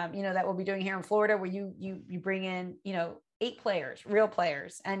 that we'll be doing here in Florida, where you bring in, 8 players, real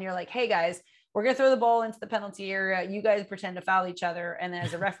players. And you're like, hey guys, we're going to throw the ball into the penalty area. You guys pretend to foul each other. And then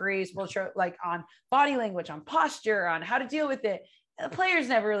as the referees, we'll show on body language, on posture, on how to deal with it. The players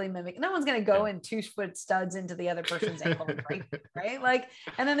never really mimic. No one's going to go in 2-foot studs into the other person's ankle and break, right?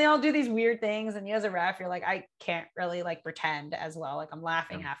 And then they all do these weird things. And you as a ref, you're like, I can't really pretend as well. Like I'm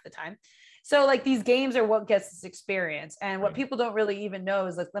laughing half the time. So these games are what gets this experience. And what people don't really even know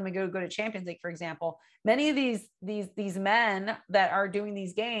is let me go to Champions League, for example. Many of these men that are doing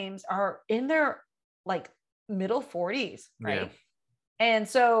these games are in their middle 40s, right? Yeah. And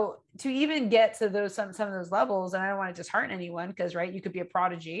so to even get to some of those levels, and I don't want to dishearten anyone because, right, you could be a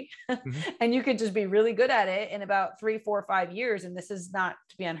prodigy and you could just be really good at it in about 3, 4, 5 years. And this is not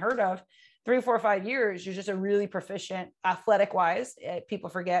to be unheard of. 3, 4, 5 years, you're just a really proficient athletic wise. People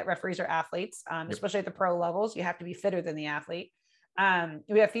forget referees are athletes, especially at the pro levels. You have to be fitter than the athlete.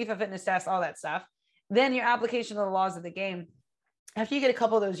 We have FIFA fitness tests, all that stuff. Then your application of the laws of the game. After you get a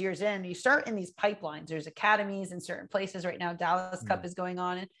couple of those years in, you start in these pipelines. There's academies in certain places right now. Dallas Cup is going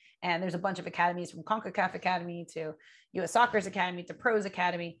on, and there's a bunch of academies from CONCACAF Academy to US Soccer's Academy to Pros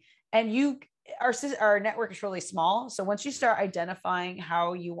Academy. And our network is really small. So once you start identifying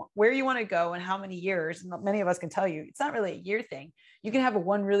where you want to go and how many years, and many of us can tell you, it's not really a year thing. You can have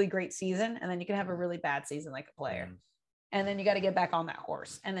one really great season, and then you can have a really bad season like a player. And then you got to get back on that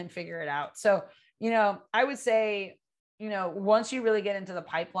horse and then figure it out. So, I would say, once you really get into the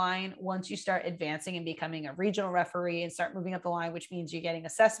pipeline, once you start advancing and becoming a regional referee and start moving up the line, which means you're getting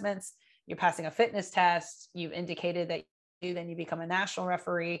assessments, you're passing a fitness test, you've indicated that then you become a national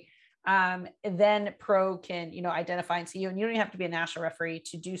referee. Then pro can, identify and see you, and you don't even have to be a national referee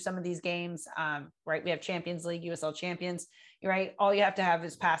to do some of these games. Right. We have Champions League, USL champions, right? All you have to have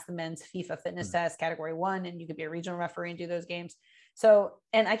is pass the men's FIFA fitness test category 1, and you could be a regional referee and do those games. So,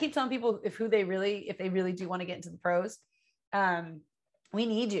 and I keep telling people if they really do want to get into the pros, we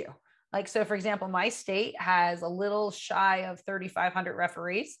need you. So for example, my state has a little shy of 3,500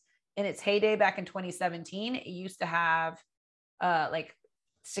 referees. In its heyday back in 2017, it used to have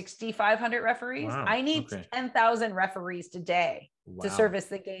 6,500 referees. Wow. I need 10,000 referees today to service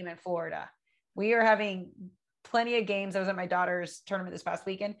the game in Florida. We are having plenty of games. I was at my daughter's tournament this past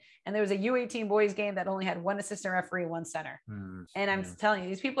weekend, and there was a U18 boys game that only had 1 assistant referee, 1 center. And I'm telling you,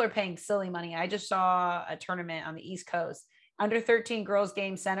 these people are paying silly money. I just saw a tournament on the East Coast, under 13 girls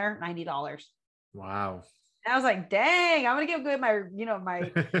game center, $90. Wow. And I was like, dang, I'm going to get I'm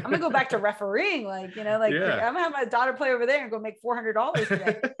going to go back to refereeing. I'm going to have my daughter play over there and go make $400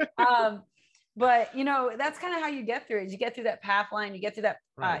 today. But, you know, that's kind of how you get through it. You get through that path line, you get through that,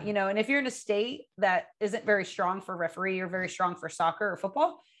 Right. you know, and if you're in a state that isn't very strong for referee or very strong for soccer or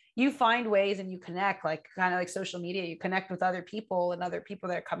football, you find ways and you connect, like kind of like social media, you connect with other people and other people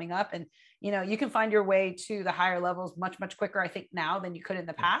that are coming up. And, you know, you can find your way to the higher levels much, much quicker, I think, now than you could in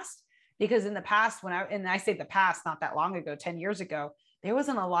the past. Because in the past, and I say the past, not that long ago, 10 years ago, there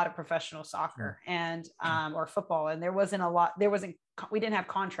wasn't a lot of professional soccer and or football, and we didn't have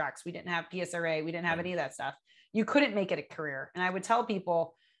contracts, we didn't have PSRA, we didn't have any of that stuff. You couldn't make it a career. And I would tell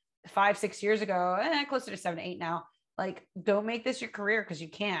people 5-6 years ago, closer to 7-8 now, like, don't make this your career, because you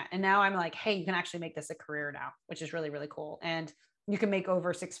can't. And now I'm like, hey, you can actually make this a career now, which is really, really cool. And you can make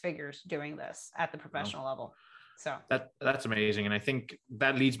over 6 figures doing this at the professional level. So that's amazing. And I think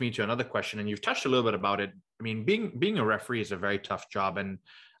that leads me to another question. And you've touched a little bit about it. I mean, being a referee is a very tough job. And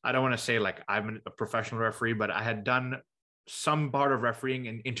I don't want to say like I'm a professional referee, but I had done some part of refereeing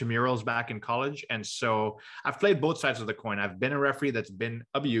in intramurals back in college. And so I've played both sides of the coin. I've been a referee that's been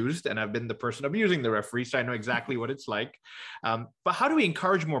abused, and I've been the person abusing the referee. So I know exactly what it's like. But how do we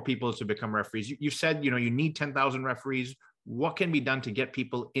encourage more people to become referees? You said, you know, you need 10,000 referees. What can be done to get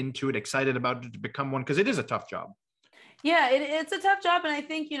people into it, excited about it, to become one? Because it is a tough job. Yeah, it's a tough job. And I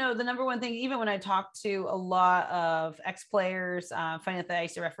think, you know, the number one thing, even when I talk to a lot of ex-players, finding that I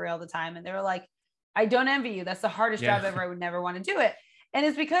used to referee all the time, and they were like, I don't envy you. That's the hardest job ever. I would never want to do it. And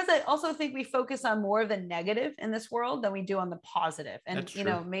it's because I also think we focus on more of the negative in this world than we do on the positive. And, you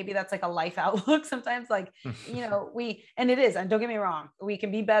know, maybe that's like a life outlook sometimes, like, you know, and it is, and don't get me wrong, we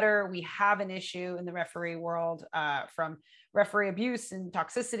can be better. We have an issue in the referee world, from referee abuse and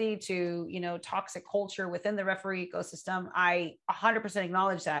toxicity to, you know, toxic culture within the referee ecosystem. I 100%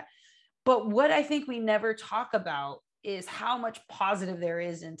 acknowledge that. But what I think we never talk about is how much positive there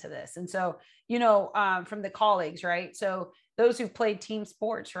is into this. And so, you know, from the colleagues, right? So those who've played team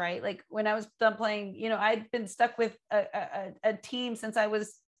sports, right? Like when I was done playing, you know, I'd been stuck with a team since I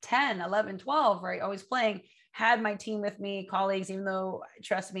was 10, 11, 12, right? Always playing, had my team with me, colleagues, even though,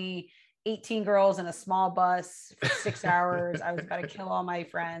 trust me, 18 girls in a small bus for 6 hours. I was about to kill all my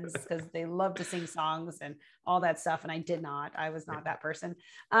friends because they love to sing songs and all that stuff. And I did not. I was not that person.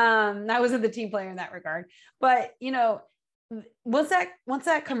 I wasn't the team player in that regard. But, you know, once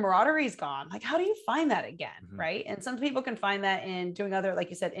that camaraderie is gone, like, how do you find that again? Right. And some people can find that in doing other,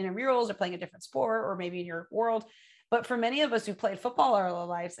 like you said, intramurals or playing a different sport, or maybe in your world. But for many of us who played football our whole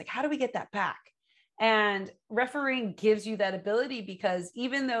lives, like, how do we get that back? And refereeing gives you that ability, because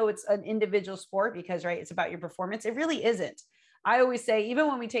even though it's an individual sport, because, right, it's about your performance, it really isn't. I always say, even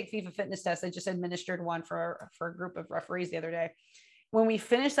when we take FIFA fitness tests, I just administered one for a group of referees the other day. When we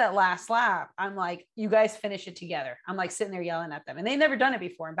finish that last lap, I'm like, you guys finish it together. I'm like sitting there yelling at them, and they'd never done it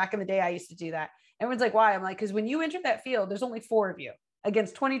before. And back in the day, I used to do that. Everyone's like, why? I'm like, because when you enter that field, there's only 4 of you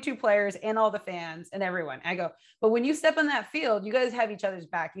against 22 players and all the fans and everyone. I go, but when you step on that field, you guys have each other's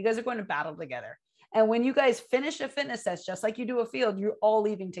back. You guys are going to battle together. And when you guys finish a fitness test, just like you do a field, you're all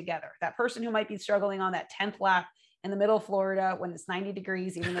leaving together. That person who might be struggling on that 10th lap in the middle of Florida when it's 90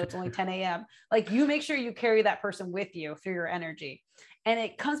 degrees, even though it's only 10 a.m., like, you make sure you carry that person with you through your energy. And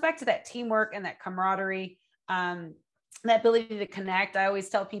it comes back to that teamwork and that camaraderie, that ability to connect. I always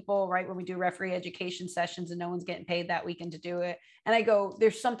tell people, right, when we do referee education sessions and no one's getting paid that weekend to do it, and I go,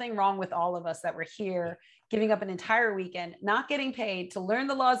 there's something wrong with all of us that we're here giving up an entire weekend, not getting paid to learn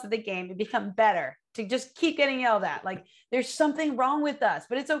the laws of the game, to become better, to just keep getting yelled at. Like, there's something wrong with us,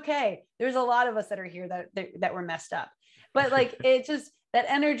 but it's okay. There's a lot of us that are here that were messed up. But like, it's just that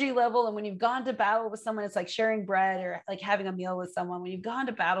energy level. And when you've gone to battle with someone, it's like sharing bread or like having a meal with someone. When you've gone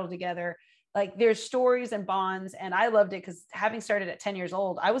to battle together, like, there's stories and bonds. And I loved it because, having started at 10 years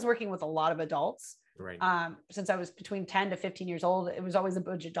old, I was working with a lot of adults. Right. Since I was between 10 to 15 years old, it was always a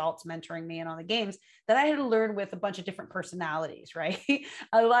bunch of adults mentoring me and on the games that I had to learn with a bunch of different personalities, right?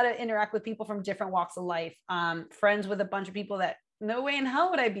 A lot of interact with people from different walks of life, friends with a bunch of people that no way in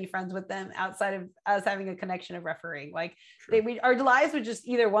hell would I be friends with them outside of us having a connection of refereeing. Like, our lives would just,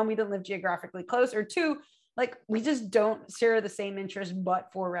 either one, we didn't live geographically close, or two, like, we just don't share the same interest, but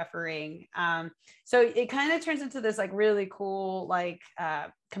for refereeing. So it kind of turns into this like really cool, like,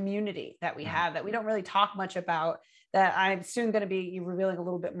 community that we have that we don't really talk much about, that I'm soon going to be revealing a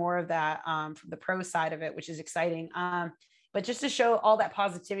little bit more of that, from the pro side of it, which is exciting. But just to show all that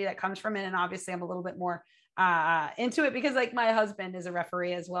positivity that comes from it. And obviously I'm a little bit more into it because, like, my husband is a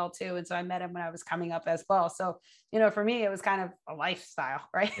referee as well too, and so I met him when I was coming up as well. So, you know, for me it was kind of a lifestyle,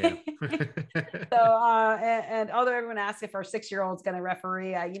 right? Yeah. So and although everyone asks if our 6-year-old's going to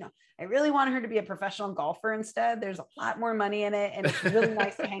referee, I really want her to be a professional golfer instead. There's a lot more money in it, and it's really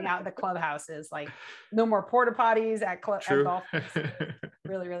nice to hang out in the clubhouses. Like, no more porta potties at golf.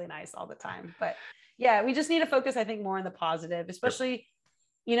 really, really nice all the time. But yeah, we just need to focus, I think, more on the positive, especially,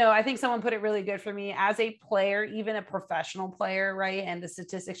 you know, I think someone put it really good for me as a player, even a professional player, right? And the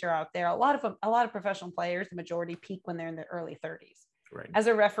statistics are out there. A lot of professional players, the majority peak when they're in their early 30s. Right. As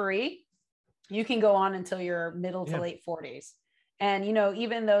a referee, you can go on until your middle to late 40s. And, you know,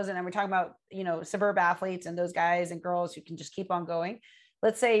 even those, and then we're talking about, you know, suburb athletes and those guys and girls who can just keep on going.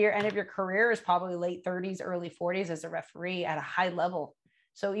 Let's say your end of your career is probably late 30s, early 40s as a referee at a high level.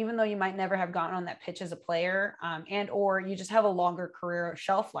 So even though you might never have gotten on that pitch as a player, and or you just have a longer career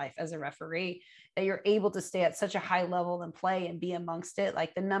shelf life as a referee, that you're able to stay at such a high level and play and be amongst it.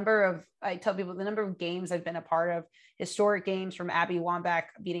 Like I tell people the number of games I've been a part of, historic games from Abby Wambach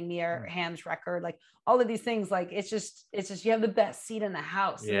beating Mia Hamm's record, like all of these things, like it's just you have the best seat in the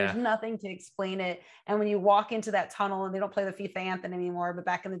house. Yeah. There's nothing to explain it. And when you walk into that tunnel, and they don't play the FIFA anthem anymore, but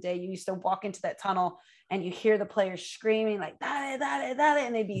back in the day, you used to walk into that tunnel and you hear the players screaming like that,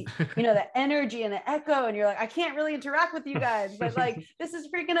 and they'd be, you know, the energy and the echo, and you're like, I can't really interact with you guys, but like this is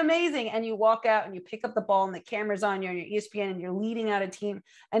freaking amazing. And you walk out and you pick up the ball and the camera's on you and your ESPN and you're leading out a team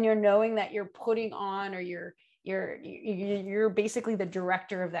and you're knowing that you're putting on, or you're basically the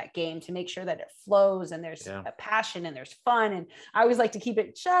director of that game to make sure that it flows and there's a passion and there's fun. And I always like to keep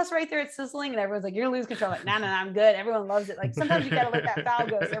it just right there at sizzling, and everyone's like, you're gonna lose control. Like, nah, I'm good. Everyone loves it. Like sometimes you gotta let that foul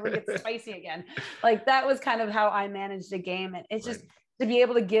go so everyone gets spicy again. Like that was kind of how I managed a game. And it's just to be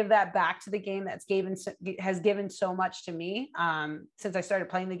able to give that back to the game has given so much to me since I started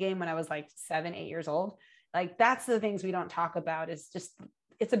playing the game when I was like 7-8 years old. Like that's the things we don't talk about, is just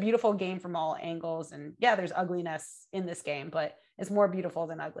it's a beautiful game from all angles. And yeah, there's ugliness in this game, but it's more beautiful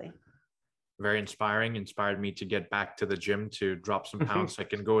than ugly. Very inspired me to get back to the gym to drop some pounds so I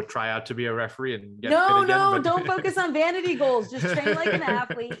can go try out to be a referee and get fit again. Don't focus on vanity goals. Just train like an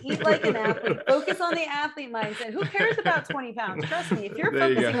athlete, eat like an athlete, focus on the athlete mindset. Who cares about 20 pounds? Trust me, if you're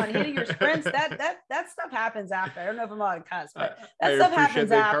focusing on hitting your sprints, that stuff happens after. I don't know if I'm allowed to cuss, but that stuff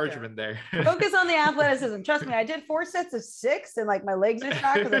happens after. Encouragement there. Focus on the athleticism. Trust me, I did 4 sets of 6 and like my legs are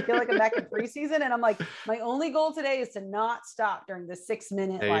shot because I feel like I'm back in preseason. And I'm like, my only goal today is to not stop during the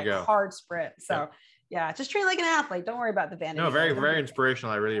 6-minute like hard sprint. So yeah, just train like an athlete. Don't worry about the vanity. No, very, very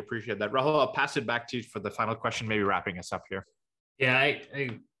inspirational. I really appreciate that. Rahul, I'll pass it back to you for the final question, maybe wrapping us up here. Yeah,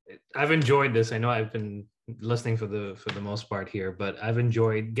 I've enjoyed this. I know I've been listening for the most part here, but I've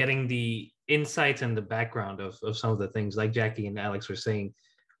enjoyed getting the insights and the background of some of the things, like Jackie and Alex were saying.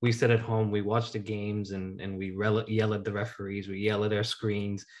 We sit at home, we watch the games, and we yell at the referees, we yell at our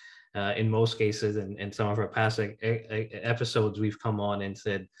screens. In most cases, and some of our past episodes, we've come on and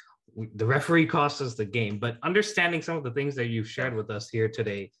said, the referee costs us the game. But understanding some of the things that you've shared with us here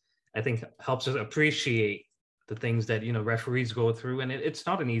today, I think helps us appreciate the things that, you know, referees go through. And it's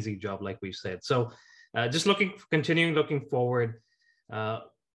not an easy job, like we've said. So just continuing looking forward.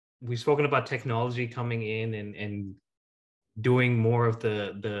 We've spoken about technology coming in and doing more of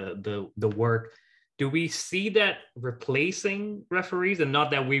the work. Do we see that replacing referees? And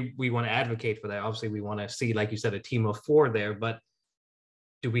not that we want to advocate for that. Obviously, we want to see, like you said, a team of 4 there, but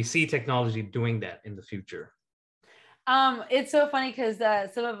do we see technology doing that in the future? It's so funny because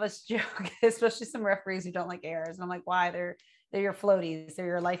some of us joke, especially some referees who don't like errors. And I'm like, why? They're your floaties, they're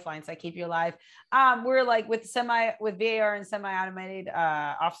your lifelines that keep you alive. We're like with VAR and semi-automated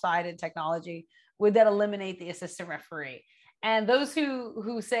offside and technology, would that eliminate the assistant referee? And those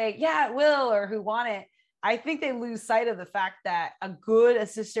who say, yeah, it will, or who want it, I think they lose sight of the fact that a good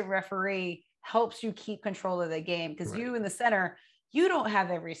assistant referee helps you keep control of the game, because you in the center, you don't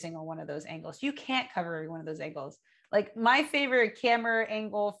have every single one of those angles. You can't cover every one of those angles. Like my favorite camera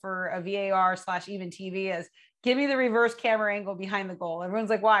angle for a VAR / even TV is, give me the reverse camera angle behind the goal. Everyone's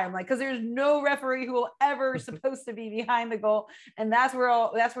like, why? I'm like, because there's no referee who will ever supposed to be behind the goal. And that's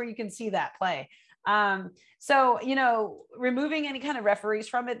where you can see that play. So, you know, removing any kind of referees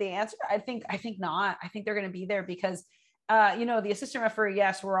from it, the answer, I think not. I think they're going to be there because you know, the assistant referee,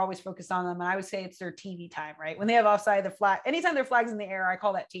 yes, we're always focused on them. And I would say it's their TV time, right? When they have offside, the flag, anytime their flag's in the air, I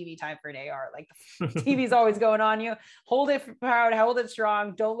call that TV time for an AR. Like TV's always going on you. Hold it proud, hold it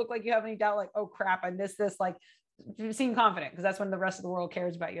strong. Don't look like you have any doubt, like, oh crap, I missed this. Like, seem confident, because that's when the rest of the world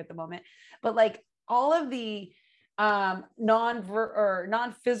cares about you at the moment. But like all of the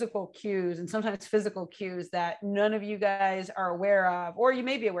non-physical cues and sometimes physical cues that none of you guys are aware of, or you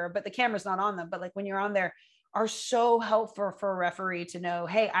may be aware of, but the camera's not on them. But like when you're on there, are so helpful for a referee to know,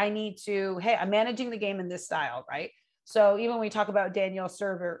 hey, I'm managing the game in this style, right? So even when we talk about Daniel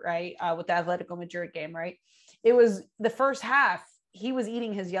Server, right, with the Atletico Madrid game, right, it was the first half, he was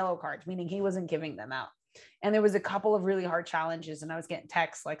eating his yellow cards, meaning he wasn't giving them out. And there was a couple of really hard challenges, and I was getting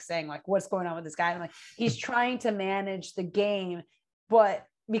texts like saying like, what's going on with this guy? And I'm like, he's trying to manage the game but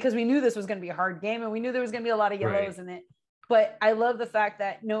because we knew this was going to be a hard game and we knew there was going to be a lot of yellows in it. But I love the fact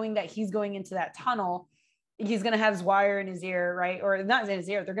that knowing that he's going into that tunnel, he's going to have his wire in his ear, right? Or not in his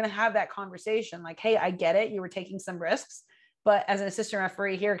ear. They're going to have that conversation like, hey, I get it. You were taking some risks, but as an assistant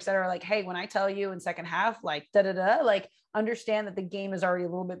referee here, et cetera, like, hey, when I tell you in second half, like, like, understand that the game is already a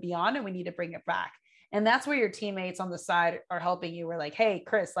little bit beyond and we need to bring it back. And that's where your teammates on the side are helping you. We're like, hey,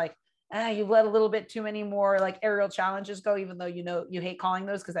 Chris, like, you've let a little bit too many more like aerial challenges go, even though you hate calling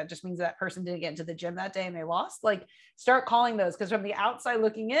those because that just means that person didn't get into the gym that day and they lost. Like, start calling those, because from the outside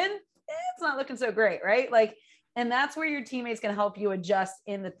looking in, it's not looking so great, right? Like, and that's where your teammates can help you adjust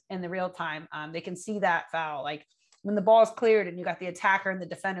in the real time. They can see that foul, like when the ball is cleared and you got the attacker and the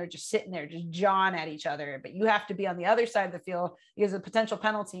defender just sitting there, just jawing at each other, but you have to be on the other side of the field because of a potential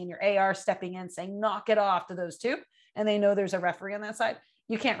penalty and your AR stepping in saying, knock it off to those two. And they know there's a referee on that side.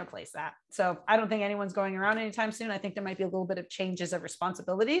 You can't replace that. So I don't think anyone's going around anytime soon. I think there might be a little bit of changes of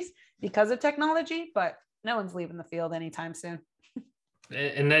responsibilities because of technology, but no one's leaving the field anytime soon.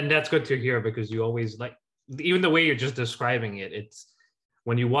 And then that's good to hear, because you always, like, even the way you're just describing it, it's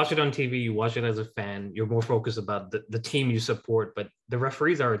when you watch it on TV, you watch it as a fan, you're more focused about the team you support, but the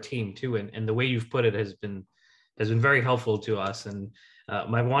referees are a team too. And the way you've put it has been very helpful to us. And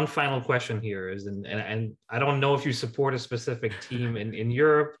my one final question here is, and I don't know if you support a specific team in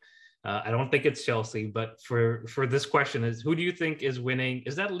Europe. I don't think it's Chelsea, but for this question is, who do you think is winning?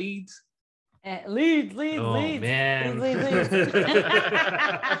 Is that Leeds? Leeds. Oh, man. Leeds.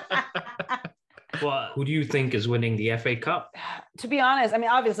 Well, who do you think is winning the FA Cup? To be honest, I mean,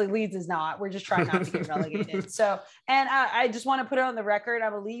 obviously Leeds is not. We're just trying not to get relegated. So, and I just want to put it on the record.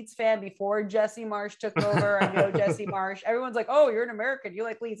 I'm a Leeds fan before Jesse Marsh took over. I know Jesse Marsh. Everyone's like, oh, you're an American. You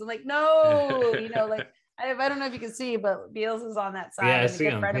like Leeds. I'm like, no, like, I don't know if you can see, but Beals is on that side. Yeah, I and see a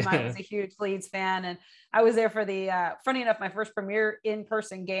good him. friend of mine is a huge Leeds fan. And I was there for the, funny enough, my first premier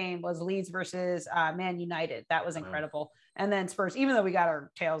in-person game was Leeds versus Man United. That was incredible. And then Spurs, even though we got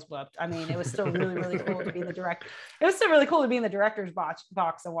our tails whooped, I mean, it was still really, really cool to be in the direct. It was still really cool to be in the director's box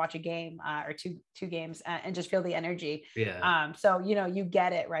and watch a game or two games and just feel the energy. Yeah. So, you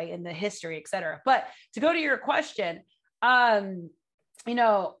get it, right, in the history, et cetera. But to go to your question, I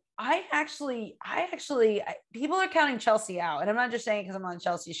actually, people are counting Chelsea out, and I'm not just saying because I'm on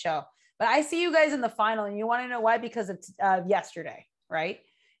Chelsea's show, but I see you guys in the final, and you want to know why? Because it's yesterday, right?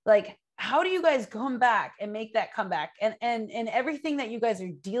 Like, how do you guys come back and make that comeback? And everything that you guys are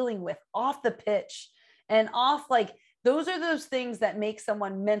dealing with off the pitch and off, like, those are those things that make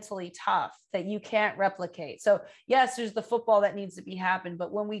someone mentally tough that you can't replicate. So yes, there's the football that needs to be happened,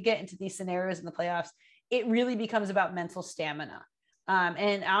 but when we get into these scenarios in the playoffs, it really becomes about mental stamina.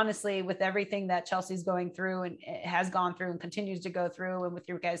 And honestly, with everything that Chelsea's going through and has gone through and continues to go through, and with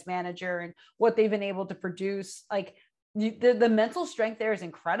your guys' manager and what they've been able to produce, like, the mental strength there is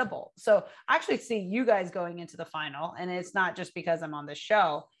incredible. So I actually see you guys going into the final, and it's not just because I'm on this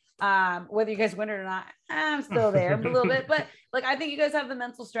show. Whether you guys win it or not, I'm still there a little bit, but like, I think you guys have the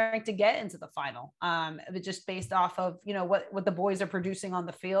mental strength to get into the final. But just based off of, what the boys are producing on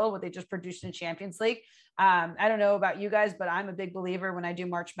the field, what they just produced in Champions League. I don't know about you guys, but I'm a big believer when I do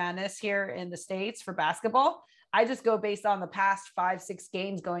March Madness here in the States for basketball. I just go based on the past 5-6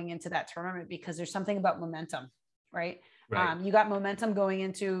 games going into that tournament, because there's something about momentum, right? You got momentum going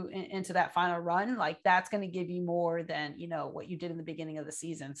into that final run. Like, that's going to give you more than, what you did in the beginning of the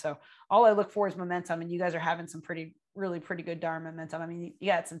season. So all I look for is momentum, and you guys are having some really pretty good darn momentum. I mean,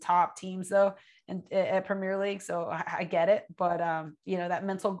 you got some top teams though at Premier League. So I get it, but that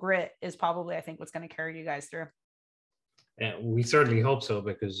mental grit is probably, I think, what's going to carry you guys through. Yeah, we certainly hope so,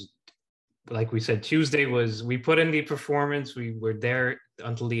 because like we said, Tuesday we put in the performance. We were there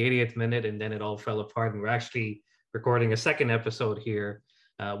until the 80th minute, and then it all fell apart. And we're actually recording a second episode here.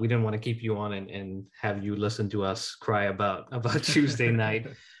 We didn't want to keep you on and have you listen to us cry about Tuesday night.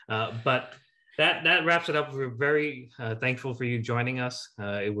 But that wraps it up. We're very thankful for you joining us.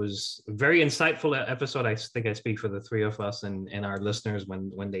 It was a very insightful episode. I think I speak for the three of us and our listeners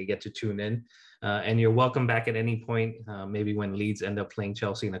when they get to tune in. And you're welcome back at any point, maybe when Leeds end up playing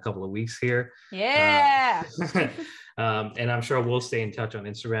Chelsea in a couple of weeks here. Yeah. And I'm sure we'll stay in touch on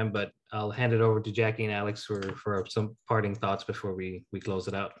Instagram, but I'll hand it over to Jackie and Alex for some parting thoughts before we close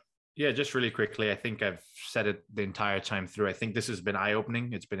it out. Yeah, just really quickly, I think I've said it the entire time through. I think this has been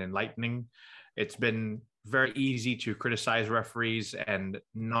eye-opening. It's been enlightening. It's been very easy to criticize referees and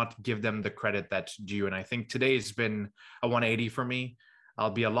not give them the credit that's due. And I think today's been a 180 for me.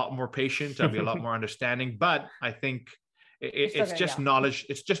 I'll be a lot more patient. I'll be a lot more understanding, but I think it's just knowledge.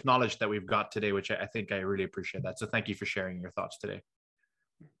 It's just knowledge that we've got today, which I think I really appreciate that. So thank you for sharing your thoughts today.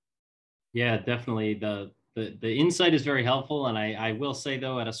 Yeah, definitely. the insight is very helpful. And I will say,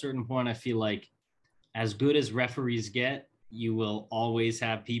 though, at a certain point, I feel like as good as referees get, you will always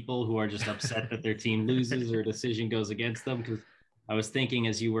have people who are just upset that their team loses or a decision goes against them. Because I was thinking,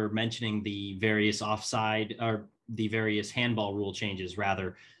 as you were mentioning the various offside or the various handball rule changes,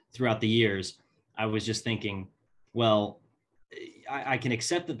 rather, throughout the years, I was just thinking, well, I can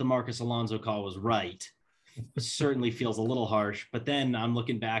accept that the Marcus Alonso call was right. Certainly feels a little harsh, but then I'm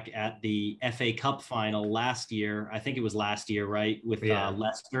looking back at the FA Cup final last year. I think it was last year, right, with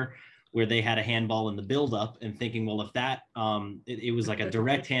Leicester, where they had a handball in the build-up, and thinking, well, if that it was like a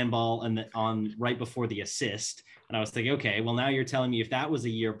direct handball and on right before the assist, and I was thinking, okay, well, now you're telling me if that was a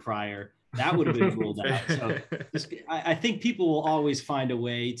year prior, that would have been ruled out. So I think people will always find a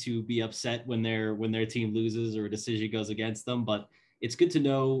way to be upset when their team loses or a decision goes against them. But it's good to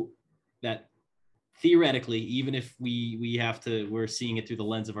know that theoretically, even if we're seeing it through the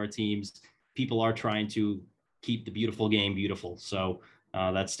lens of our teams, people are trying to keep the beautiful game beautiful. So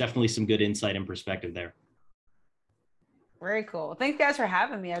that's definitely some good insight and perspective there. Very cool. Thanks, guys, for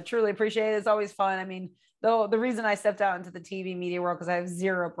having me. I truly appreciate it. It's always fun. I mean, though the reason I stepped out into the TV media world, because I have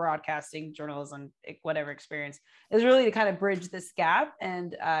zero broadcasting, journalism, whatever experience, is really to kind of bridge this gap.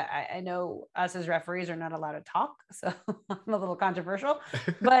 And I know us as referees are not allowed to talk, so I'm a little controversial,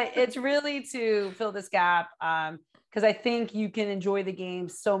 but it's really to fill this gap. Because I think you can enjoy the game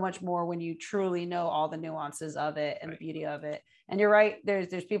so much more when you truly know all the nuances of it and the beauty of it. And you're right,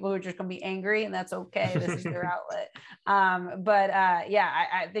 there's people who are just going to be angry, and that's okay. This is their outlet.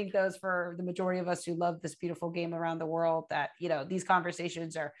 I think those, for the majority of us who love this beautiful game around the world, that, these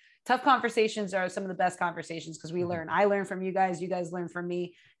conversations are tough. Conversations are some of the best conversations, because we learn. I learn from you guys learn from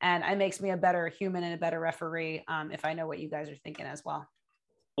me, and it makes me a better human and a better referee if I know what you guys are thinking as well.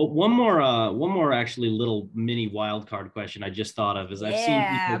 Oh, one more actually little mini wild card question I just thought of is I've seen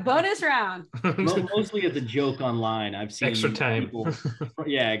people, bonus round. Mostly as a joke online. I've seen extra time.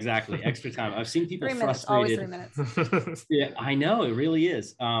 Exactly. Extra time. I've seen people 3 minutes, frustrated. always 3 minutes. Yeah, I know, it really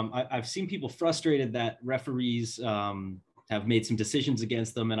is. I've seen people frustrated that referees have made some decisions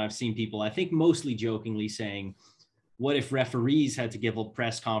against them, and I've seen people, I think mostly jokingly, saying, what if referees had to give a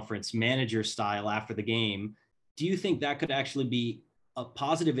press conference manager style after the game? Do you think that could actually be a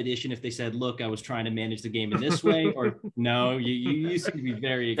positive addition if they said, look, I was trying to manage the game in this way? Or no, you seem to be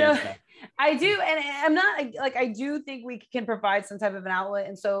very against that. I do. And I'm not like, I do think we can provide some type of an outlet.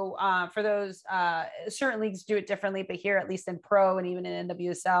 And so for those, certain leagues do it differently, but here, at least in pro and even in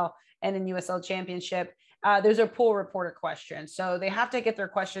NWSL and in USL Championship, there's a pool reporter question. So they have to get their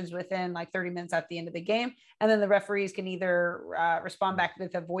questions within like 30 minutes at the end of the game. And then the referees can either respond back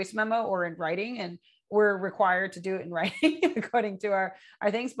with a voice memo or in writing. And we're required to do it in writing according to our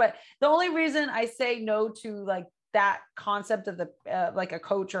things. But the only reason I say no to like that concept of the like a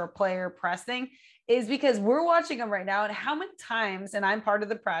coach or a player press thing is because we're watching them right now. And how many times, and I'm part of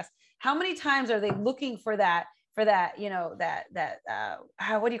the press, how many times are they looking for that, what do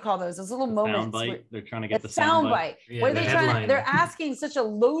you call those little moments where they're trying to get the sound bite where they're asking such a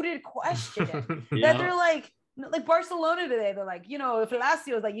loaded question that they're like Barcelona today, they're like, if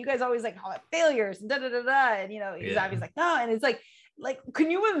Lazio was like, you guys always like call it failures and and Xavi's like, no, and it's like can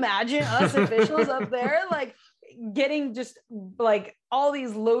you imagine us officials up there like getting just like all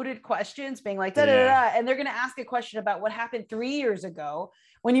these loaded questions being like and they're going to ask a question about what happened 3 years ago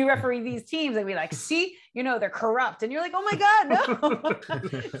when you referee these teams and be like, see, they're corrupt, and you're like, oh my god,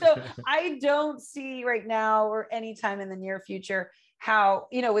 no. So I don't see right now or anytime in the near future how,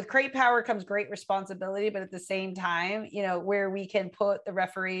 with great power comes great responsibility, but at the same time, where we can put the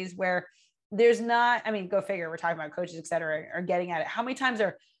referees where there's not, go figure, we're talking about coaches, et cetera, are getting at it. How many times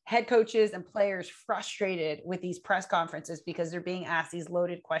are head coaches and players frustrated with these press conferences because they're being asked these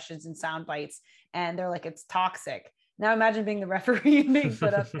loaded questions and sound bites, and they're like, it's toxic. Now imagine being the referee and being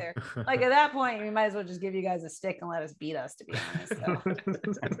put up there. Like at that point, we might as well just give you guys a stick and let us beat us, to be honest. So.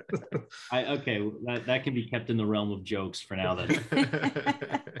 That can be kept in the realm of jokes for now then.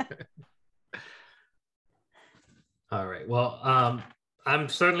 All right. Well, I'm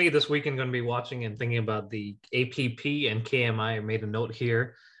certainly this weekend going to be watching and thinking about the APP and KMI. I made a note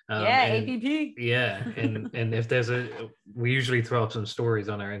here. APP. Yeah, and if there's we usually throw up some stories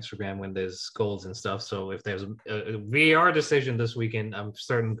on our Instagram when there's goals and stuff. So if there's a VAR decision this weekend, I'm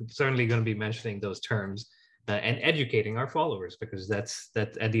certainly going to be mentioning those terms and educating our followers, because that's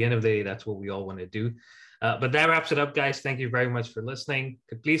at the end of the day, that's what we all want to do. But that wraps it up, guys. Thank you very much for listening.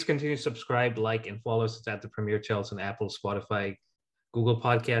 Please continue to subscribe, like, and follow us at the Premier Chels on Apple, Spotify, Google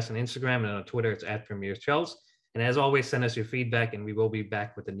Podcasts, and Instagram, and on Twitter it's at Premier Chels. And as always, send us your feedback, and we will be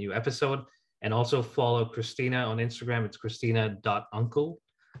back with a new episode. And also follow Christina on Instagram. It's Christina.Unkel.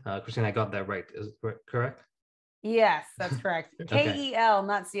 Christina, I got that right. Is it correct? Yes, that's correct. Okay. K-E-L,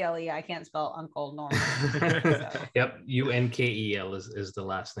 not C-L-E. I can't spell uncle normally. So. Yep, Unkel is the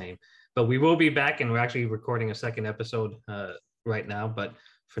last name. But we will be back, and we're actually recording a second episode right now. But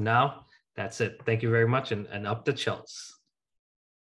for now, that's it. Thank you very much, and up the Chels.